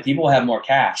tax time, people have more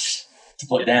cash to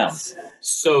put down.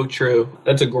 So true.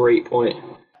 That's a great point.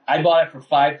 I bought it for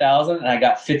 $5,000 and I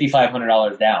got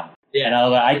 $5,500 down. Yeah. And I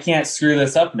was like, I can't screw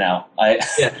this up now.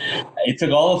 It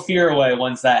took all the fear away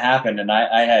once that happened. And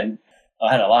I had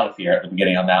a lot of fear at the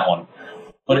beginning on that one,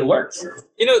 but it worked.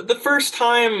 The first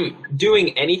time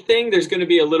doing anything, there's going to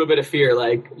be a little bit of fear.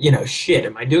 Like, shit,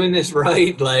 am I doing this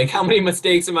right? Like, how many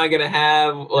mistakes am I going to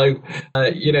have? Like,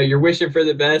 you're wishing for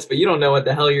the best, but you don't know what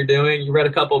the hell you're doing. You read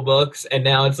a couple books and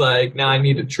now it's like, now I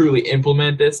need to truly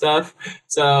implement this stuff.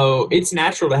 So it's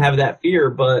natural to have that fear,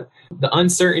 but the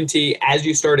uncertainty as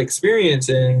you start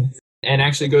experiencing and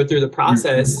actually go through the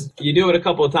process, you do it a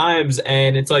couple of times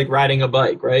and it's like riding a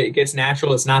bike, right? It gets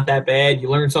natural. It's not that bad. You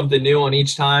learn something new on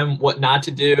each time, what not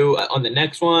to do on the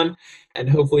next one. And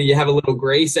hopefully you have a little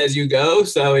grace as you go.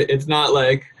 So it's not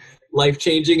like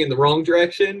life-changing in the wrong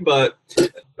direction, but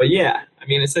yeah, I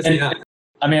mean, it's such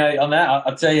on that,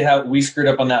 I'll tell you how we screwed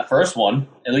up on that first one.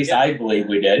 At least I believe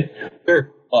we did.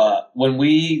 Sure. When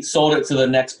we sold it to the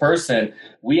next person,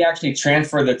 we actually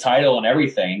transferred the title and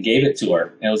everything and gave it to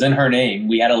her. It was in her name.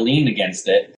 We had a lien against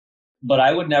it. But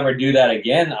I would never do that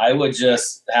again. I would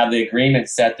just have the agreement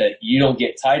set that you don't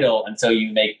get title until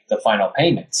you make the final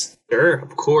payments. Sure,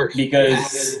 of course.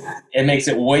 Because it makes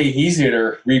it way easier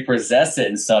to repossess it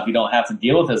and stuff. You don't have to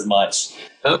deal with as much.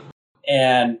 Oh.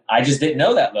 And I just didn't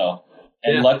know that, though.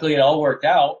 And luckily it all worked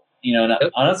out.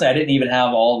 Honestly, I didn't even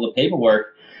have all the paperwork.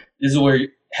 This is where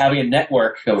having a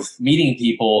network of meeting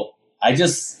people, I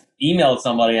just emailed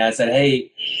somebody and I said,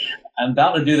 hey, I'm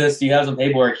about to do this. Do you have some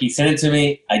paperwork? He sent it to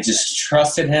me. I just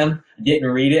trusted him. I didn't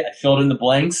read it. I filled in the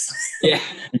blanks. Yeah.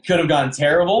 It could have gone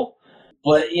terrible.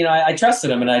 But, I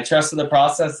trusted him and I trusted the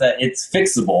process that it's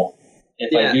fixable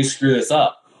if I do screw this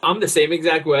up. I'm the same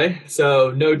exact way.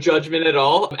 So no judgment at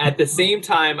all. At the same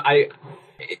time,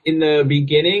 in the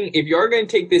beginning, if you are going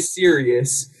to take this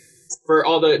serious, for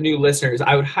all the new listeners,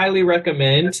 I would highly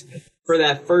recommend for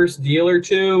that first deal or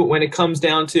two when it comes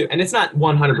down to, and it's not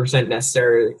 100%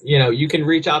 necessary, you can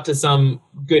reach out to some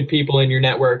good people in your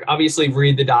network. Obviously,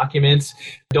 read the documents.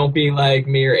 Don't be like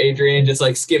me or Adrian, just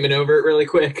like skimming over it really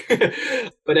quick.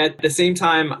 But at the same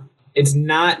time, it's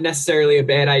not necessarily a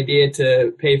bad idea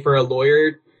to pay for a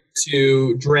lawyer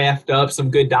to draft up some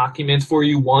good documents for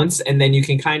you once, and then you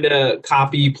can kind of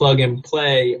copy, plug and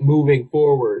play moving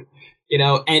forward.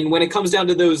 And when it comes down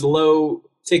to those low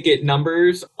ticket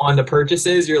numbers on the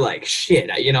purchases, you're like,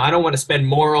 shit, I don't want to spend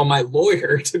more on my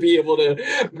lawyer to be able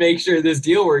to make sure this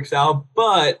deal works out.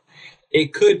 But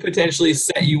it could potentially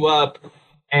set you up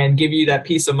and give you that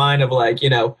peace of mind of like,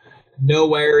 no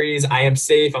worries. I am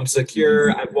safe. I'm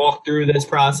secure. I've walked through this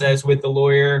process with the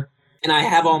lawyer and I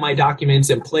have all my documents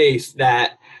in place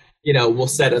that will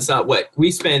set us up.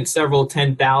 We spent several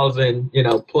 10,000,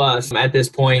 plus at this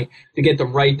point to get the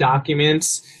right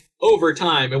documents over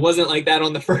time. It wasn't like that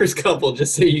on the first couple,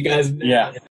 just so you guys know.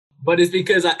 Yeah. But it's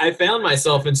because I found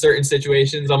myself in certain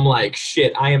situations. I'm like,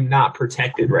 shit, I am not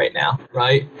protected right now.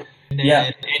 Right.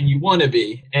 And you want to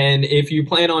be. And if you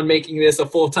plan on making this a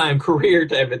full-time career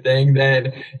type of thing,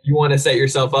 then you want to set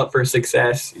yourself up for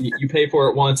success. You pay for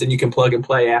it once and you can plug and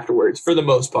play afterwards for the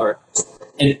most part.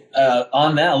 And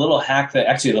on that, a little hack that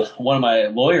actually one of my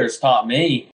lawyers taught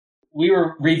me, we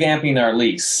were revamping our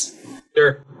lease.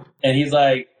 Sure. And he's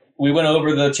like, we went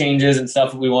over the changes and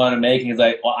stuff that we wanted to make. And he's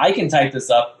like, well, I can type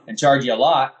this up and charge you a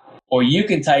lot, or you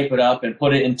can type it up and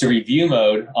put it into review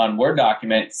mode on Word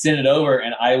document, send it over,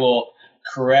 and I will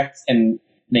correct and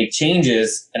make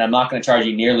changes, and I'm not going to charge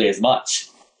you nearly as much.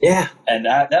 Yeah. And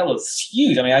that was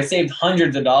huge. I mean, I saved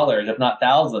hundreds of dollars, if not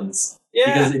thousands,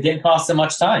 because it didn't cost so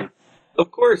much time. Of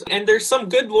course. And there's some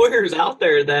good lawyers out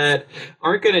there that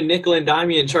aren't going to nickel and dime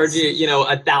you and charge you,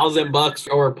 $1,000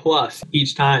 or plus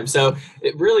each time. So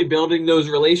really building those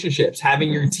relationships, having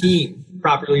your team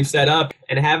properly set up,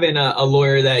 and having a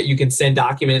lawyer that you can send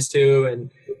documents to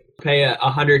and pay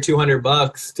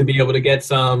 $100-$200 to be able to get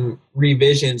some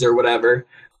revisions or whatever,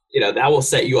 that will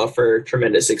set you up for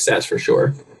tremendous success for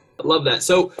sure. I love that.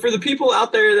 So for the people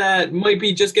out there that might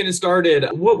be just getting started,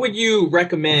 what would you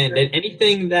recommend? And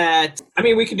anything that,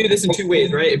 we could do this in two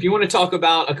ways, right? If you want to talk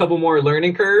about a couple more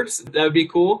learning curves, that would be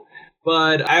cool.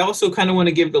 But I also kind of want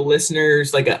to give the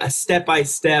listeners like a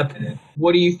step-by-step,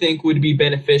 what do you think would be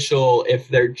beneficial if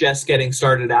they're just getting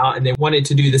started out and they wanted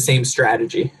to do the same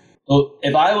strategy? Well,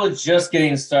 if I was just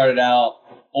getting started out,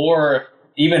 or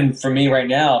even for me right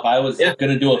now, if I was going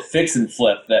to do a fix and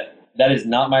flip, that is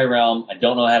not my realm. I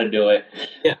don't know how to do it.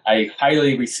 Yeah. I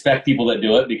highly respect people that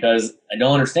do it because I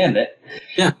don't understand it.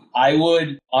 Yeah. I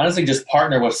would honestly just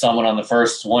partner with someone on the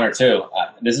first one or two.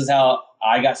 This is how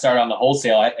I got started on the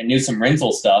wholesale. I knew some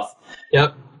rental stuff.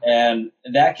 Yep. And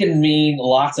that can mean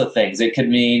lots of things. It could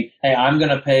mean, hey, I'm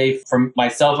going to pay for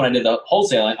myself when I did the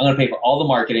wholesaling. I'm going to pay for all the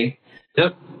marketing.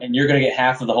 Yep. And you're going to get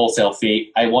half of the wholesale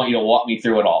fee. I want you to walk me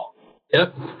through it all.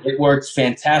 Yep. It works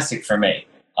fantastic for me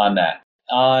on that.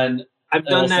 I've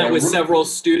done that with several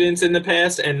students in the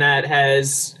past, and that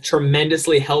has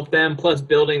tremendously helped them, plus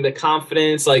building the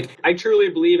confidence. Like, I truly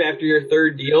believe after your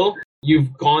third deal,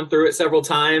 you've gone through it several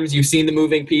times, you've seen the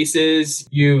moving pieces,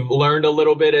 you've learned a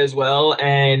little bit as well,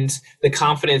 and the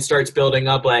confidence starts building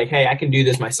up like, hey, I can do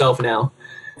this myself now.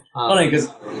 Funny, because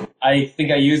I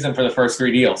think I used them for the first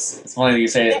 3 deals. It's funny that you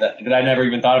say that, because I never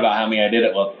even thought about how many I did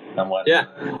it with someone. Yeah,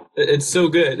 it's so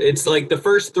good. It's like the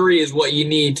first 3 is what you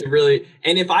need to really,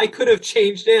 and if I could have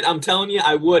changed it, I'm telling you,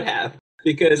 I would have,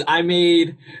 because I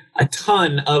made a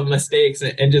ton of mistakes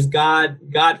and just God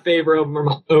favor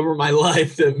over my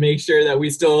life to make sure that we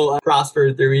still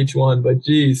prospered through each one. But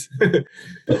geez.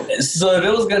 So if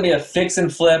it was going to be a fix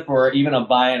and flip or even a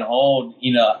buy and hold,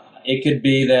 it could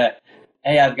be that,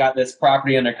 hey, I've got this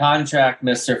property under contract,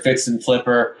 Mr. Fix and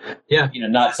Flipper. Yeah.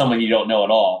 Not someone you don't know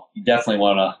at all. You definitely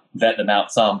want to vet them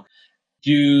out some.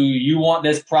 Do you want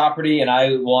this property and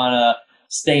I want to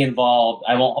stay involved?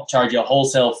 I won't charge you a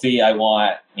wholesale fee. I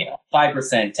want, 5%,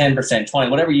 10%, 20%,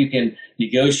 whatever you can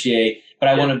negotiate. But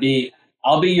I want to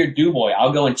I'll be your do boy.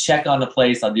 I'll go and check on the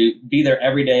place. I'll be there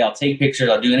every day. I'll take pictures.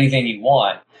 I'll do anything you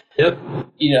want. Yep.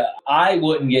 I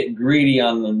wouldn't get greedy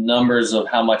on the numbers of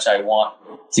how much I want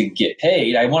to get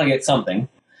paid. I want to get something,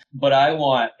 but I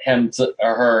want him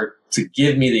or her to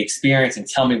give me the experience and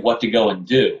tell me what to go and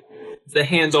do. It's the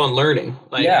hands-on learning.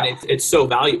 And it's so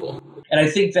valuable. And I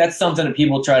think that's something that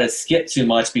people try to skip too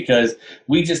much, because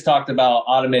we just talked about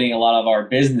automating a lot of our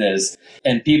business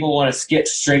and people want to skip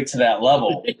straight to that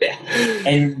level. Yeah.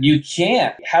 And you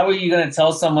can't. How are you going to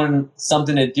tell someone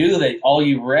something to do that all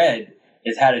you've read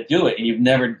is how to do it and you've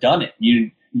never done it?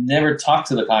 You never talked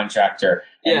to the contractor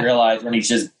and realize when he's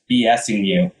just BSing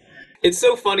you. It's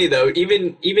so funny though,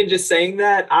 even just saying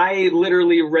that, I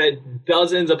literally read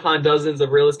dozens upon dozens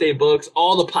of real estate books,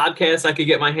 all the podcasts I could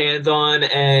get my hands on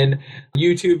and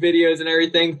YouTube videos and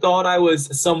everything, thought I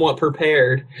was somewhat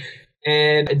prepared.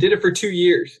 And I did it for 2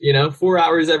 years, 4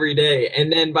 hours every day.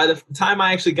 And then by the time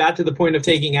I actually got to the point of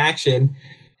taking action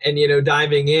and,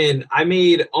 diving in, I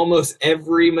made almost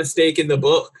every mistake in the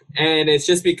book. And it's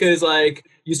just because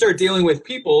you start dealing with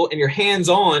people and you're hands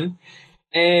on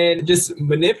and just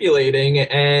manipulating.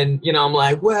 And, I'm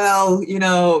like, well,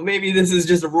 maybe this is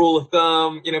just a rule of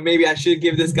thumb. Maybe I should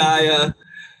give this guy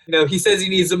he says he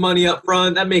needs the money up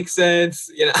front. That makes sense.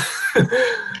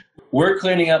 We're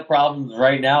cleaning up problems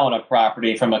right now on a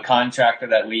property from a contractor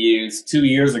that we used 2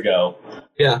 years ago.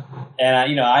 Yeah.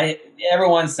 And,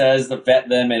 everyone says to vet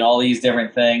them and all these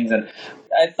different things. And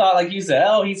I thought, like you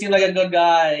said, he seems like a good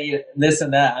guy, this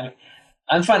and that.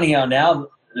 I'm finding out now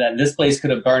that this place could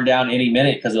have burned down any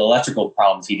minute because of the electrical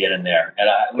problems he did in there.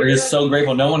 And we're just so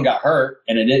grateful no one got hurt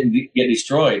and it didn't get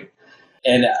destroyed.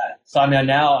 And so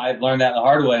now I've learned that the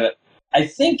hard way. But I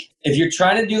think if you're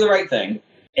trying to do the right thing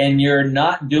and you're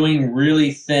not doing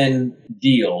really thin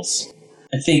deals,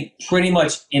 I think pretty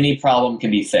much any problem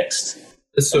can be fixed.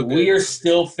 So we are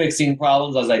still fixing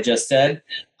problems, as I just said.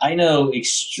 I know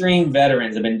extreme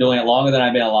veterans have been doing it longer than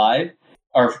I've been alive,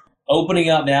 or opening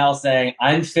up now saying,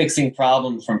 I'm fixing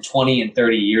problems from 20 and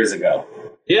 30 years ago.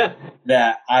 Yeah.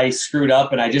 That I screwed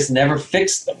up and I just never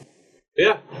fixed them.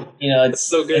 Yeah. It's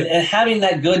so good. And having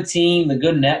that good team, the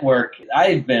good network,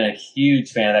 I've been a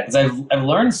huge fan of that because I've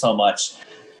learned so much.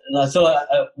 So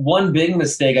one big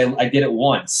mistake I did it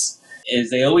once is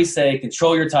they always say,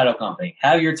 control your title company,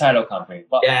 have your title company.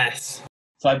 But, yes.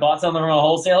 So I bought something from a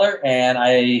wholesaler and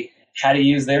I had to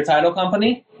use their title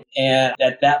company. And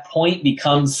at that point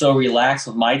becomes so relaxed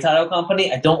with my title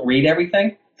company. I don't read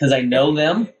everything because I know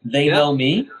them. They know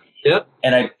me. Yep.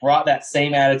 And I brought that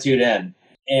same attitude in.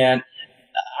 And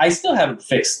I still haven't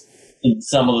fixed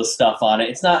some of the stuff on it.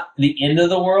 It's not the end of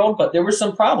the world, but there were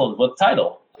some problems with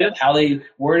title, how they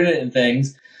worded it and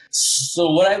things.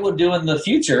 So what I would do in the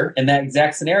future, in that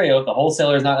exact scenario, if the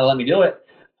wholesaler is not going to let me do it,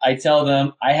 I tell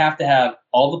them I have to have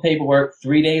all the paperwork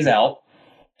 3 days out,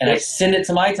 and I send it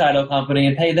to my title company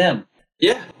and pay them.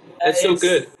 Yeah, that's so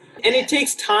good. And it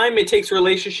takes time, it takes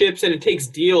relationships, and it takes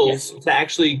deals to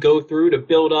actually go through to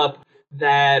build up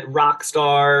that rock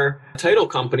star title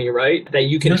company, right? That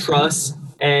you can trust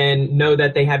and know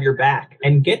that they have your back.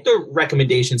 And get the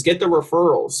recommendations, get the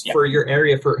referrals for your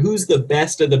area for who's the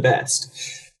best of the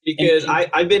best. Because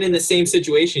I've been in the same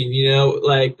situation,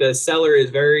 like the seller is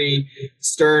very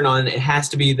stern on it has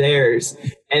to be theirs.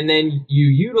 And then you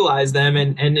utilize them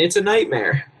and it's a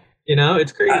nightmare.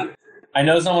 It's crazy. I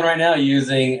know someone right now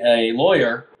using a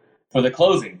lawyer for the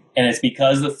closing. And it's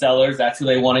because the sellers, that's who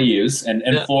they want to use. And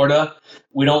in Florida,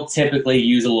 we don't typically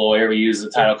use a lawyer. We use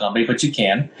a title company, but you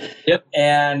can. Yep.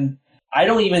 And I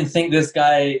don't even think this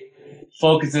guy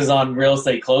focuses on real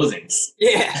estate closings.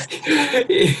 Yeah.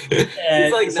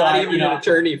 He's like not even an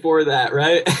attorney for that,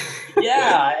 right?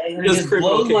 Yeah. It just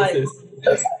blows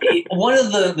one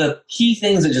of the key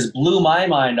things that just blew my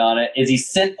mind on it is he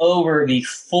sent over the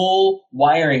full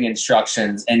wiring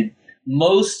instructions, and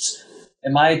most,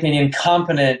 in my opinion,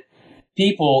 competent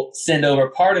people send over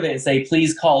part of it and say,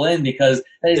 please call in, because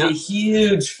that is a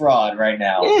huge fraud right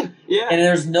now. Yeah. And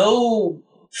there's no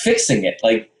fixing it.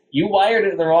 Like, you wired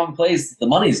it in the wrong place, the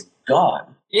money's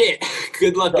gone. Yeah,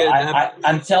 good luck. So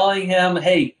I'm telling him,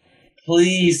 hey,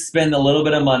 please spend a little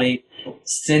bit of money,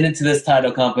 send it to this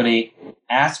title company,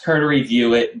 ask her to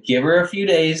review it, give her a few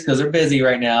days because they're busy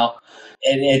right now,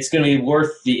 and it's going to be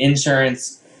worth the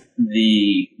insurance,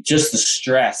 just the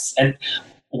stress. And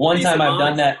one time I've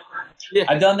done that. Yeah.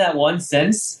 I've done that once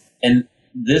since, and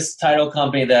this title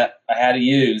company that I had to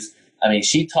use, I mean,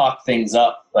 she talked things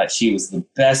up, but she was the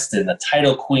best and the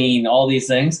title queen, all these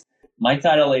things. My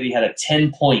title lady had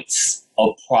 10 points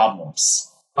of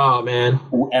problems. Oh, man.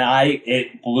 And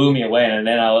it blew me away. And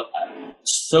then I was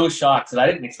so shocked because I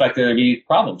didn't expect there to be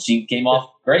problems. She came off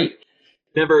great.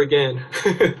 Never again.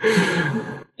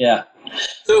 Yeah.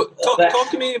 So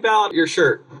talk to me about your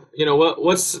shirt.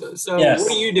 What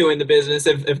do you do in the business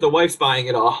if the wife's buying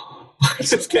it all?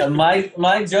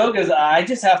 My joke is I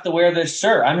just have to wear this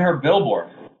shirt. I'm her billboard.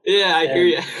 Yeah, I hear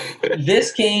you.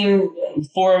 This came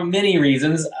for many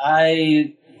reasons.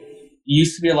 I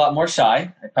used to be a lot more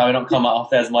shy. I probably don't come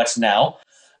off as much now.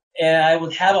 And I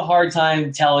would have a hard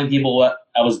time telling people what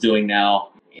I was doing now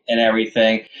and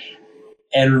everything.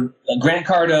 And Grant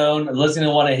Cardone, listening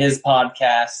to one of his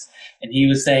podcasts, and he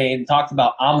was talked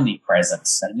about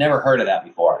omnipresence. I'd never heard of that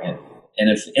before. And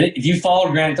if you follow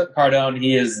Grant Cardone,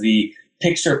 he is the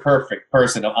picture-perfect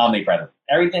person of omnipresent.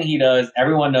 Everything he does,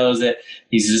 everyone knows it.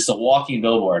 He's just a walking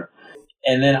billboard.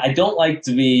 And then I don't like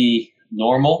to be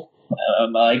normal. I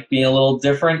like being a little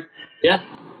different. Yeah.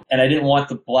 And I didn't want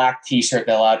the black T-shirt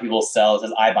that a lot of people sell that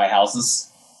says, I buy houses.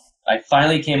 I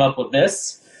finally came up with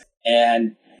this.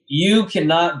 And you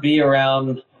cannot be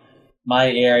around my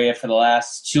area for the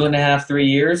last 2.5, 3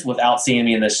 years without seeing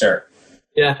me in this shirt.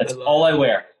 Yeah. That's all I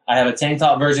wear. I have a tank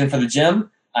top version for the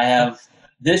gym. I have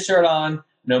this shirt on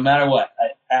no matter what.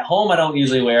 At home, I don't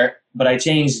usually wear it, but I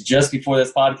changed just before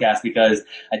this podcast because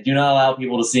I do not allow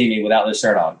people to see me without this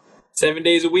shirt on. 7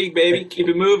 days a week, baby. Keep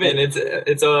it moving.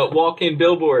 It's a walk-in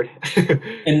billboard.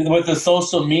 And with the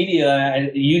social media,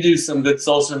 and you do some good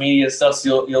social media stuff,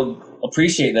 so you'll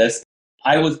appreciate this.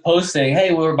 I was posting,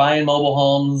 hey, we were buying mobile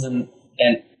homes and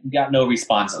got no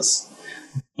responses.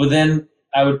 But then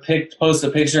I would post a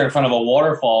picture in front of a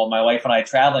waterfall, my wife and I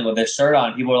traveling with this shirt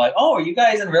on. People were like, oh, are you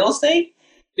guys in real estate?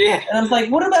 Yeah. And I'm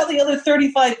like, what about the other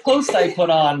 35 posts I put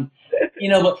on?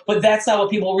 But that's not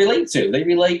what people relate to. They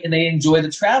relate and they enjoy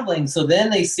the traveling. So then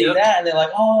they see that and they're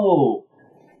like, oh.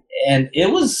 And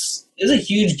it was a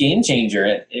huge game changer.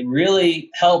 It really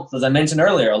helped. As I mentioned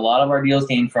earlier, a lot of our deals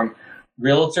came from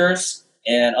realtors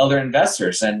and other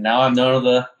investors. And now I'm known as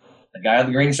the guy with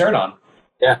the green shirt on.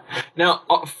 Yeah. Now,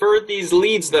 for these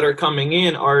leads that are coming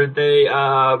in, are they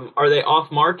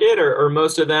off market, or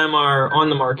most of them are on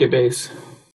the market base?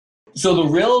 So the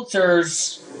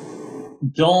realtors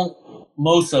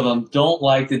most of them don't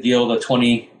like to deal with a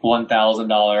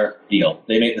 $21,000 deal.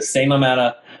 They make the same amount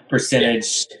of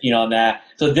percentage, on that.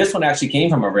 So this one actually came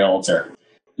from a realtor.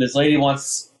 This lady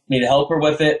wants me to help her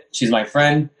with it. She's my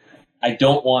friend. I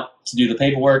don't want to do the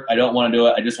paperwork. I don't want to do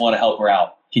it. I just want to help her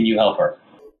out. Can you help her?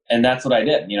 And that's what I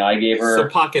did. I gave her so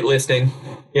pocket listing.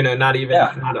 Not even.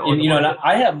 Yeah. Not on And, and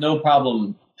I have no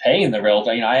problem paying the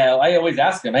realtor. I always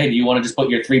ask them, hey, do you want to just put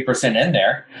your 3% in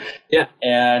there? Yeah.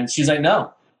 And she's like,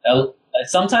 no.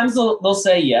 Sometimes they'll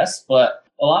say yes, but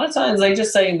a lot of times they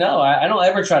just say no. I don't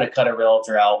ever try to cut a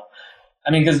realtor out.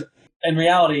 Because in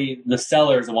reality, the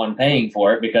seller is the one paying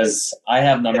for it, because I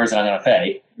have numbers that I'm going to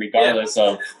pay, regardless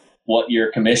of what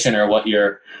your commission or what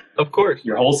your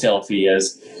wholesale fee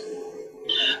is.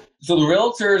 So the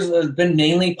realtors have been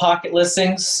mainly pocket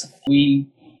listings. We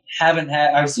haven't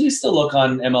had, we still look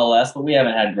on MLS, but we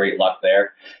haven't had great luck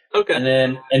there. Okay. And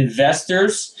then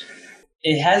investors,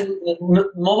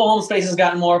 mobile home space has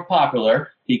gotten more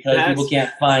popular because people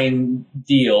can't find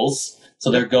deals. So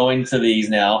they're going to these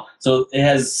now. So it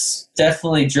has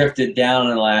definitely drifted down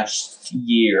in the last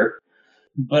year.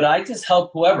 But I just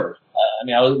help whoever.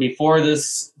 Before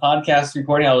this podcast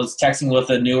recording, I was texting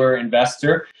with a newer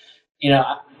investor.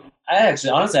 I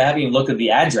haven't even looked at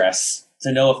the address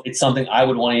to know if it's something I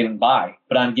would want to even buy.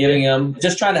 But I'm giving him,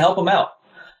 just trying to help him out.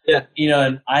 Yeah.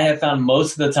 And I have found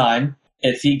most of the time,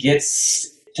 if he gets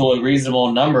to a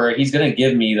reasonable number, he's going to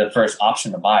give me the first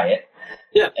option to buy it.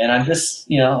 Yeah. And I'm just,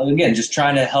 again, just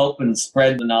trying to help and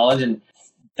spread the knowledge. And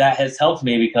that has helped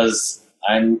me because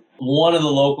I'm one of the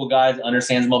local guys that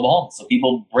understands mobile homes. So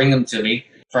people bring them to me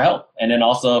for help. And then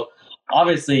also,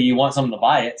 obviously, you want someone to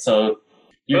buy it. So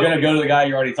you're going to go to the guy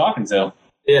you're already talking to.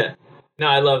 Yeah. No,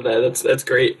 I love that. That's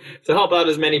great. So help out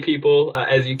as many people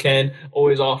as you can.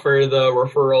 Always offer the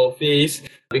referral fees,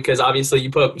 because obviously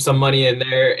you put some money in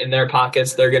their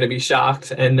pockets, they're going to be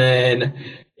shocked. And then,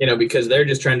 because they're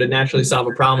just trying to naturally solve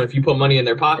a problem. If you put money in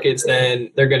their pockets,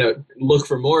 then they're going to look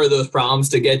for more of those problems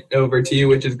to get over to you,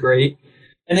 which is great.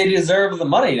 And they deserve the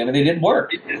money. They did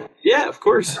work. Yeah, of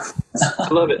course. I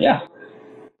love it. Yeah.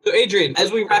 So Adrian,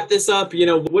 as we wrap this up,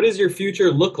 what does your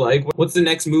future look like? What's the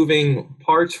next moving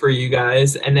parts for you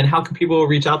guys? And then how can people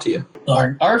reach out to you?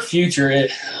 Our future,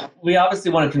 we obviously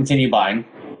want to continue buying.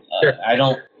 Sure. I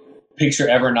don't picture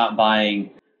ever not buying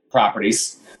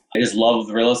properties. I just love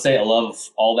the real estate. I love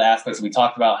all the aspects we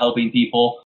talked about, helping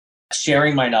people,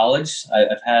 sharing my knowledge.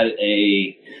 I've had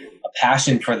a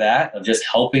passion for that, of just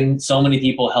helping. So many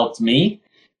people helped me.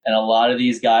 And a lot of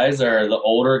these guys are the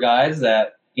older guys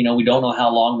that, we don't know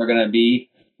how long they're going to be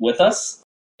with us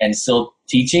and still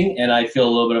teaching. And I feel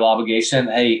a little bit of obligation.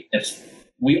 Hey, if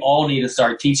we all need to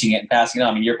start teaching it and passing it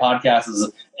on. your podcast is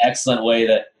an excellent way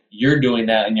that you're doing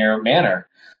that in your manner.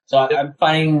 So I'm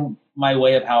finding my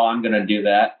way of how I'm going to do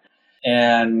that.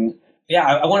 And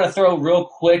I want to throw real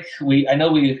quick. I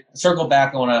know we circle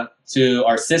back to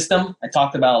our system. I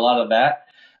talked about a lot of that.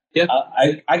 Yeah.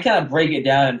 I kind of break it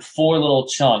down in 4 little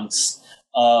chunks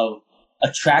of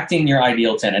attracting your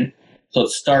ideal tenant. So it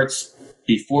starts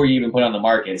before you even put it on the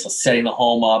market. So setting the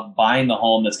home up, buying the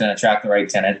home that's going to attract the right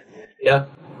tenant. Yeah.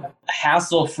 A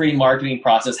hassle-free marketing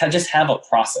process. Just have a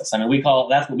process. That's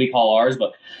what we call ours,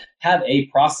 but have a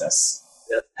process.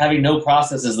 Yeah. Having no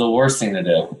process is the worst thing to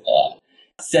do.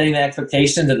 Setting the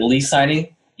expectations at the lease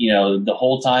signing, the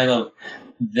whole time of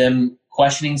them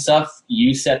questioning stuff,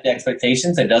 you set the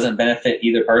expectations. It doesn't benefit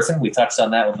either person. We touched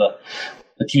on that with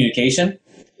the communication.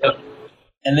 Yep.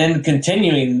 And then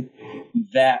continuing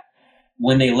that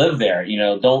when they live there,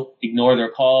 don't ignore their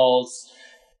calls,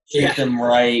 treat them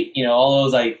right, all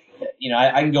those, I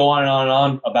can go on and on and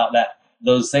on about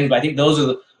those things, but I think those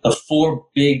are the 4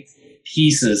 big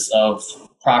pieces of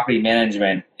property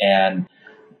management and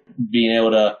being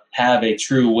able to have a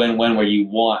true win-win where you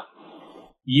want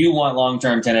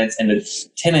long-term tenants and the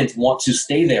tenants want to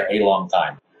stay there a long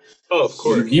time. Oh, of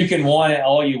course. You can want it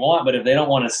all you want, but if they don't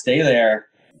want to stay there,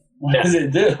 what does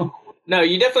it do? No,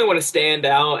 you definitely want to stand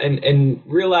out and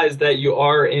realize that you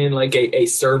are in like a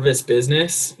service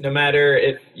business. No matter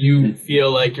if you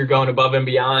feel like you're going above and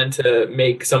beyond to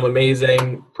make some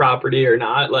amazing property or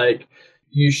not, like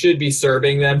you should be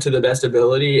serving them to the best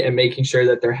ability and making sure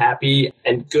that they're happy,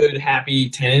 and good, happy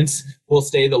tenants will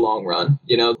stay the long run.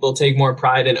 They'll take more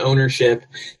pride and ownership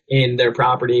in their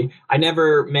property. I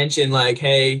never mention like,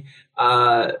 hey,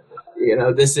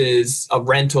 this is a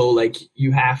rental. Like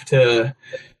you have to,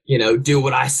 do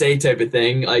what I say type of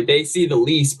thing. Like they see the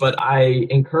lease, but I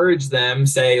encourage them,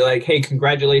 say like, hey,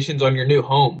 congratulations on your new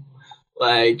home.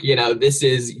 Like, this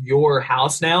is your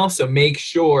house now. So make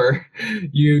sure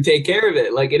you take care of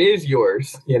it. Like it is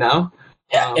yours,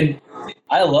 Yeah, and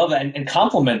I love it, and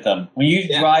compliment them. When you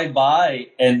drive by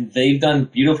and they've done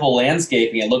beautiful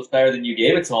landscaping, it looks better than you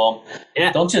gave it to them.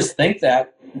 Yeah. Don't just think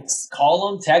that.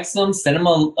 Call them, text them, send them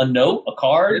a note, a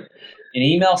card, an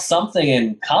email, something,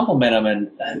 and compliment them.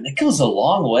 And it goes a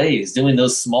long ways doing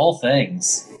those small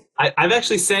things. I've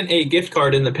actually sent a gift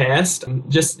card in the past,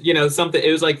 just, something,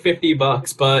 it was like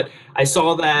 $50, but I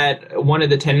saw that one of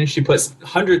the tenants, she puts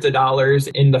hundreds of dollars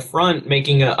in the front,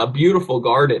 making a beautiful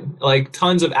garden, like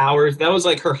tons of hours. That was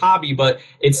like her hobby, but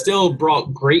it still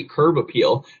brought great curb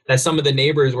appeal that some of the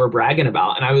neighbors were bragging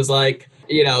about. And I was like,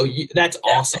 that's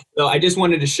awesome. So I just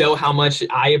wanted to show how much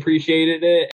I appreciated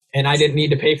it, and I didn't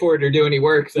need to pay for it or do any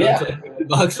work. So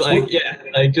it's like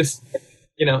 $50,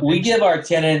 we give our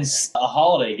tenants a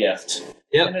holiday gift.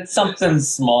 Yep. And it's something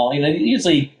small,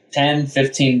 usually $10,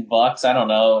 $15. I don't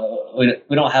know.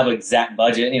 We don't have an exact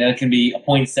budget. It can be a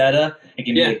poinsettia. It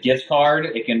can be a gift card.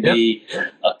 It can be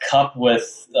a cup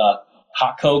with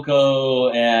hot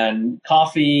cocoa and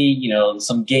coffee,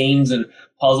 some games and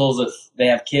puzzles if they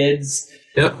have kids.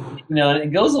 Yep. And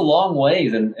it goes a long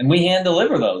ways, and we hand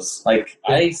deliver those. Like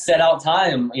I set out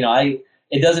time,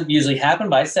 it doesn't usually happen,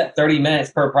 but I set 30 minutes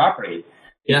per property.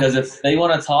 Because if they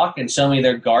want to talk and show me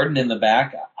their garden in the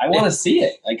back, I want to see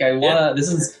it. Like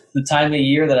this is the time of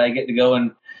year that I get to go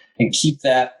and keep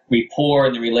that rapport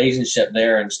and the relationship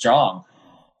there and strong.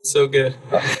 So good.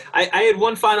 I had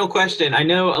one final question. I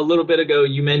know a little bit ago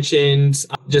you mentioned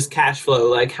just cash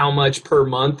flow, like how much per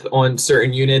month on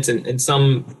certain units, and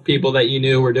some people that you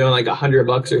knew were doing like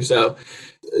 $100 or so.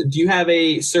 Do you have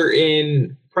a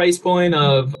certain price point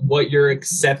of what you're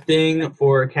accepting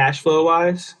for cash flow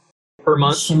wise per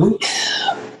month?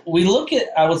 We look at,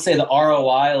 I would say, the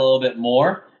ROI a little bit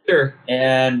more. Sure.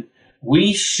 And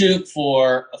we shoot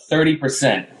for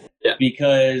 30%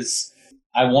 because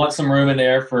I want some room in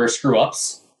there for screw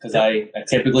ups, because I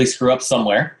typically screw up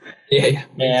somewhere. Yeah.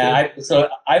 And so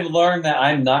I've learned that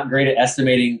I'm not great at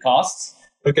estimating costs.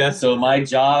 Okay. So my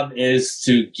job is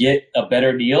to get a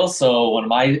better deal. So when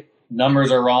my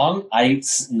numbers are wrong, I'm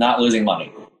not losing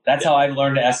money. That's how I've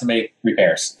learned to estimate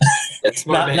repairs. That's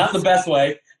not the best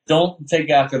way. Don't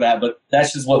take after that, but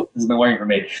that's just what has been working for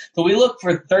me. So we look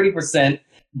for 30%,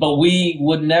 but we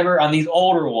would never, on these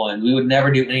older ones, we would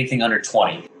never do anything under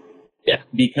 20. Yeah.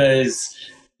 Because,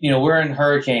 we're in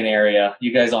hurricane area.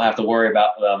 You guys don't have to worry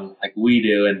about them like we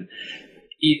do. And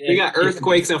you got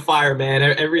earthquakes and fire, man.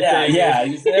 Everything. Yeah.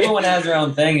 Everyone has their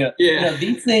own thing.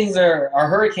 These things are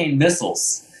hurricane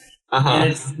missiles. Uh-huh.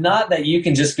 And it's not that you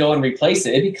can just go and replace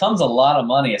it. It becomes a lot of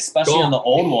money, especially on the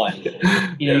old one.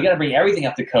 You got to bring everything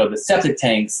up to code, the septic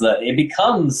tanks. It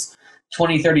becomes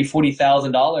 $20,000, $30,000,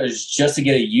 $40,000 just to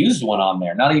get a used one on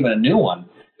there, not even a new one.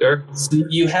 Sure. So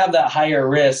you have that higher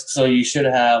risk, so you should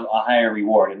have a higher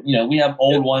reward. And, we have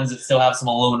old ones that still have some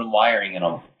aluminum wiring in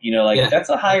them. That's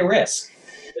a high risk.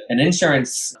 And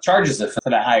insurance charges it for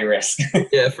that high risk.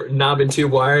 For knob and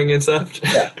tube wiring and stuff.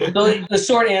 So the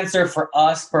short answer for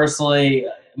us personally,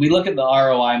 we look at the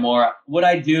ROI more. Would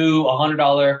I do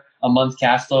 $100 a month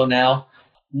cash flow now?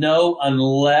 No,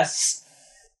 unless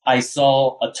I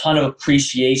saw a ton of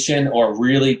appreciation or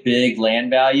really big land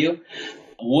value.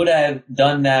 Would I have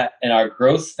done that in our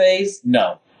growth phase?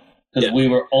 No, because we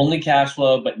were only cash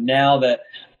flow. But now that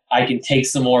I can take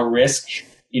some more risk,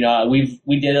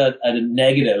 we did a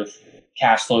negative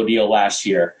cash flow deal last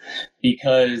year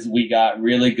because we got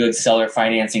really good seller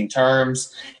financing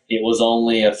terms. It was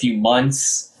only a few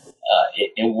months.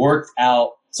 It worked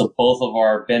out, so both of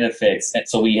our benefits, and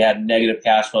so we had negative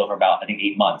cash flow for about, I think,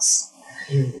 8 months.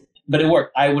 But it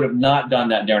worked. I would have not done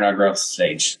that during our growth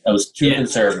stage. That was too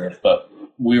conservative, but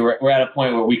we're at a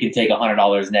point where we can take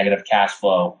 $100 negative cash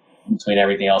flow between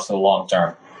everything else for the long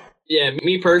term. Yeah,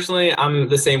 me personally, I'm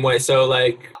the same way. So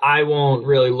I won't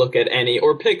really look at any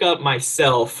or pick up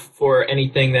myself for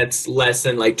anything that's less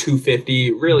than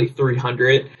 $250, really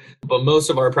 $300. But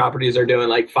most of our properties are doing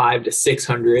 $500 to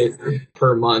 $600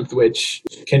 per month, which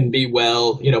can be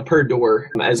per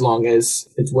door, as long as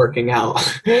it's working out.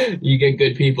 You get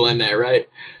good people in there, right?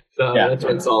 So that's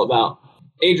what it's all about.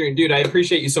 Adrian, dude, I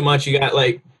appreciate you so much. You got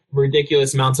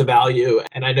ridiculous amounts of value,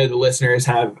 and I know the listeners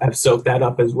have soaked that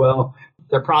up as well.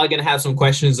 They're probably going to have some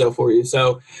questions, though, for you.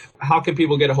 So how can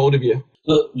people get a hold of you?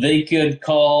 So they could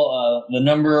call the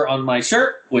number on my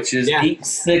shirt, which is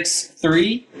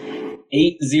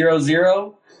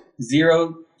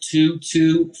 863-800-0225.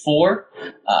 224.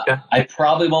 Okay. I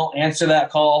probably won't answer that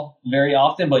call very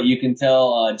often, but you can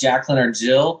tell Jacqueline or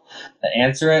Jill to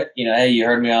answer it. Hey, you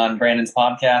heard me on Brandon's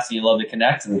podcast and you love to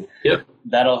connect, and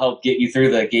that'll help get you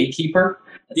through the gatekeeper.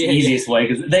 That's the easiest way,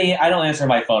 because I don't answer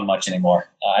my phone much anymore.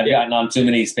 I've gotten on too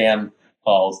many spam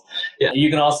calls. Yeah. You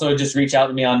can also just reach out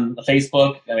to me on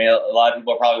Facebook. I mean, a lot of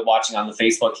people are probably watching on the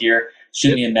Facebook here.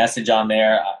 Shoot me a message on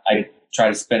there. I try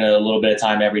to spend a little bit of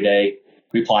time every day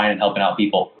replying and helping out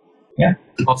people. Yeah.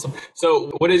 Awesome.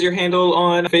 So what is your handle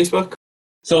on Facebook?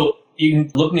 So you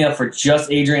can look me up for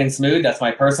just Adrian Smude. That's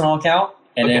my personal account.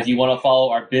 And then if you want to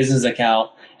follow our business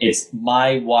account, it's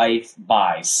My Wife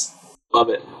Buys. Love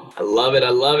it. I love it. I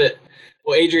love it.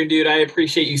 Well, Adrian, dude, I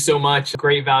appreciate you so much.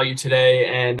 Great value today.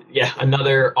 And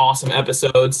another awesome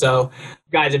episode. So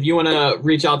guys, if you want to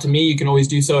reach out to me, you can always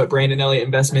do so at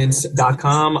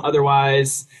BrandonElliottInvestments.com.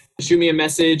 Otherwise, shoot me a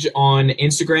message on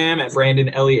Instagram at Brandon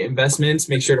Elliott Investments.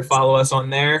 Make sure to follow us on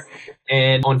there.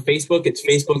 And on Facebook, it's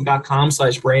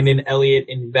facebook.com/Brandon Elliott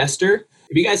Investor.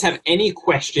 If you guys have any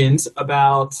questions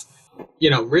about,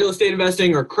 real estate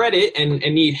investing or credit and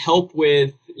need help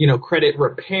with, credit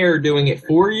repair, doing it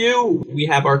for you, we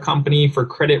have our company for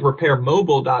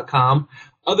creditrepairmobile.com.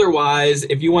 Otherwise,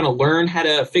 if you want to learn how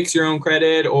to fix your own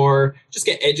credit or just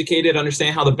get educated,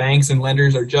 understand how the banks and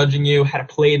lenders are judging you, how to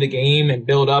play the game and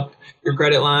build up your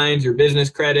credit lines, your business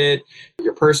credit,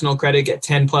 your personal credit, get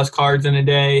 10 plus cards in a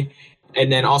day,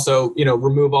 and then also,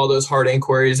 remove all those hard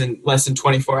inquiries in less than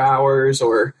 24 hours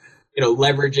or,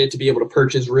 leverage it to be able to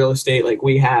purchase real estate like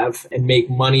we have and make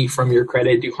money from your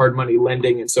credit, do hard money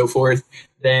lending and so forth,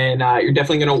 then you're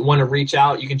definitely going to want to reach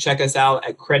out. You can check us out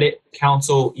at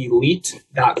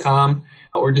creditcounselelite.com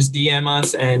or just DM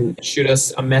us and shoot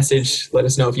us a message. Let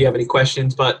us know if you have any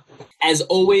questions. But as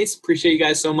always, appreciate you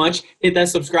guys so much. Hit that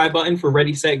subscribe button for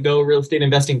Ready, Set, Go Real Estate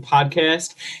Investing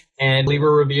Podcast and leave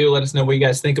a review. Let us know what you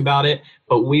guys think about it.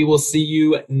 But we will see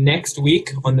you next week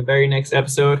on the very next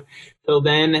episode. Till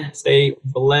then, stay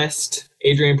blessed.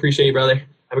 Adrian, appreciate you, brother.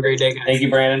 Have a great day, guys. Thank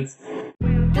you, Brandon.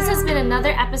 This has been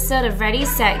another episode of Ready,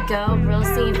 Set, Go Real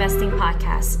Estate Investing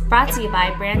Podcast, brought to you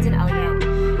by Brandon Elliott.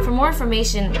 For more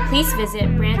information, please visit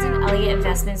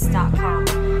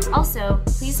BrandonElliottInvestments.com. Also,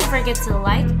 please don't forget to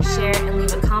like, share, and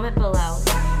leave a comment below.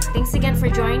 Thanks again for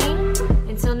joining.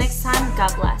 Until next time,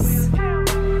 God bless.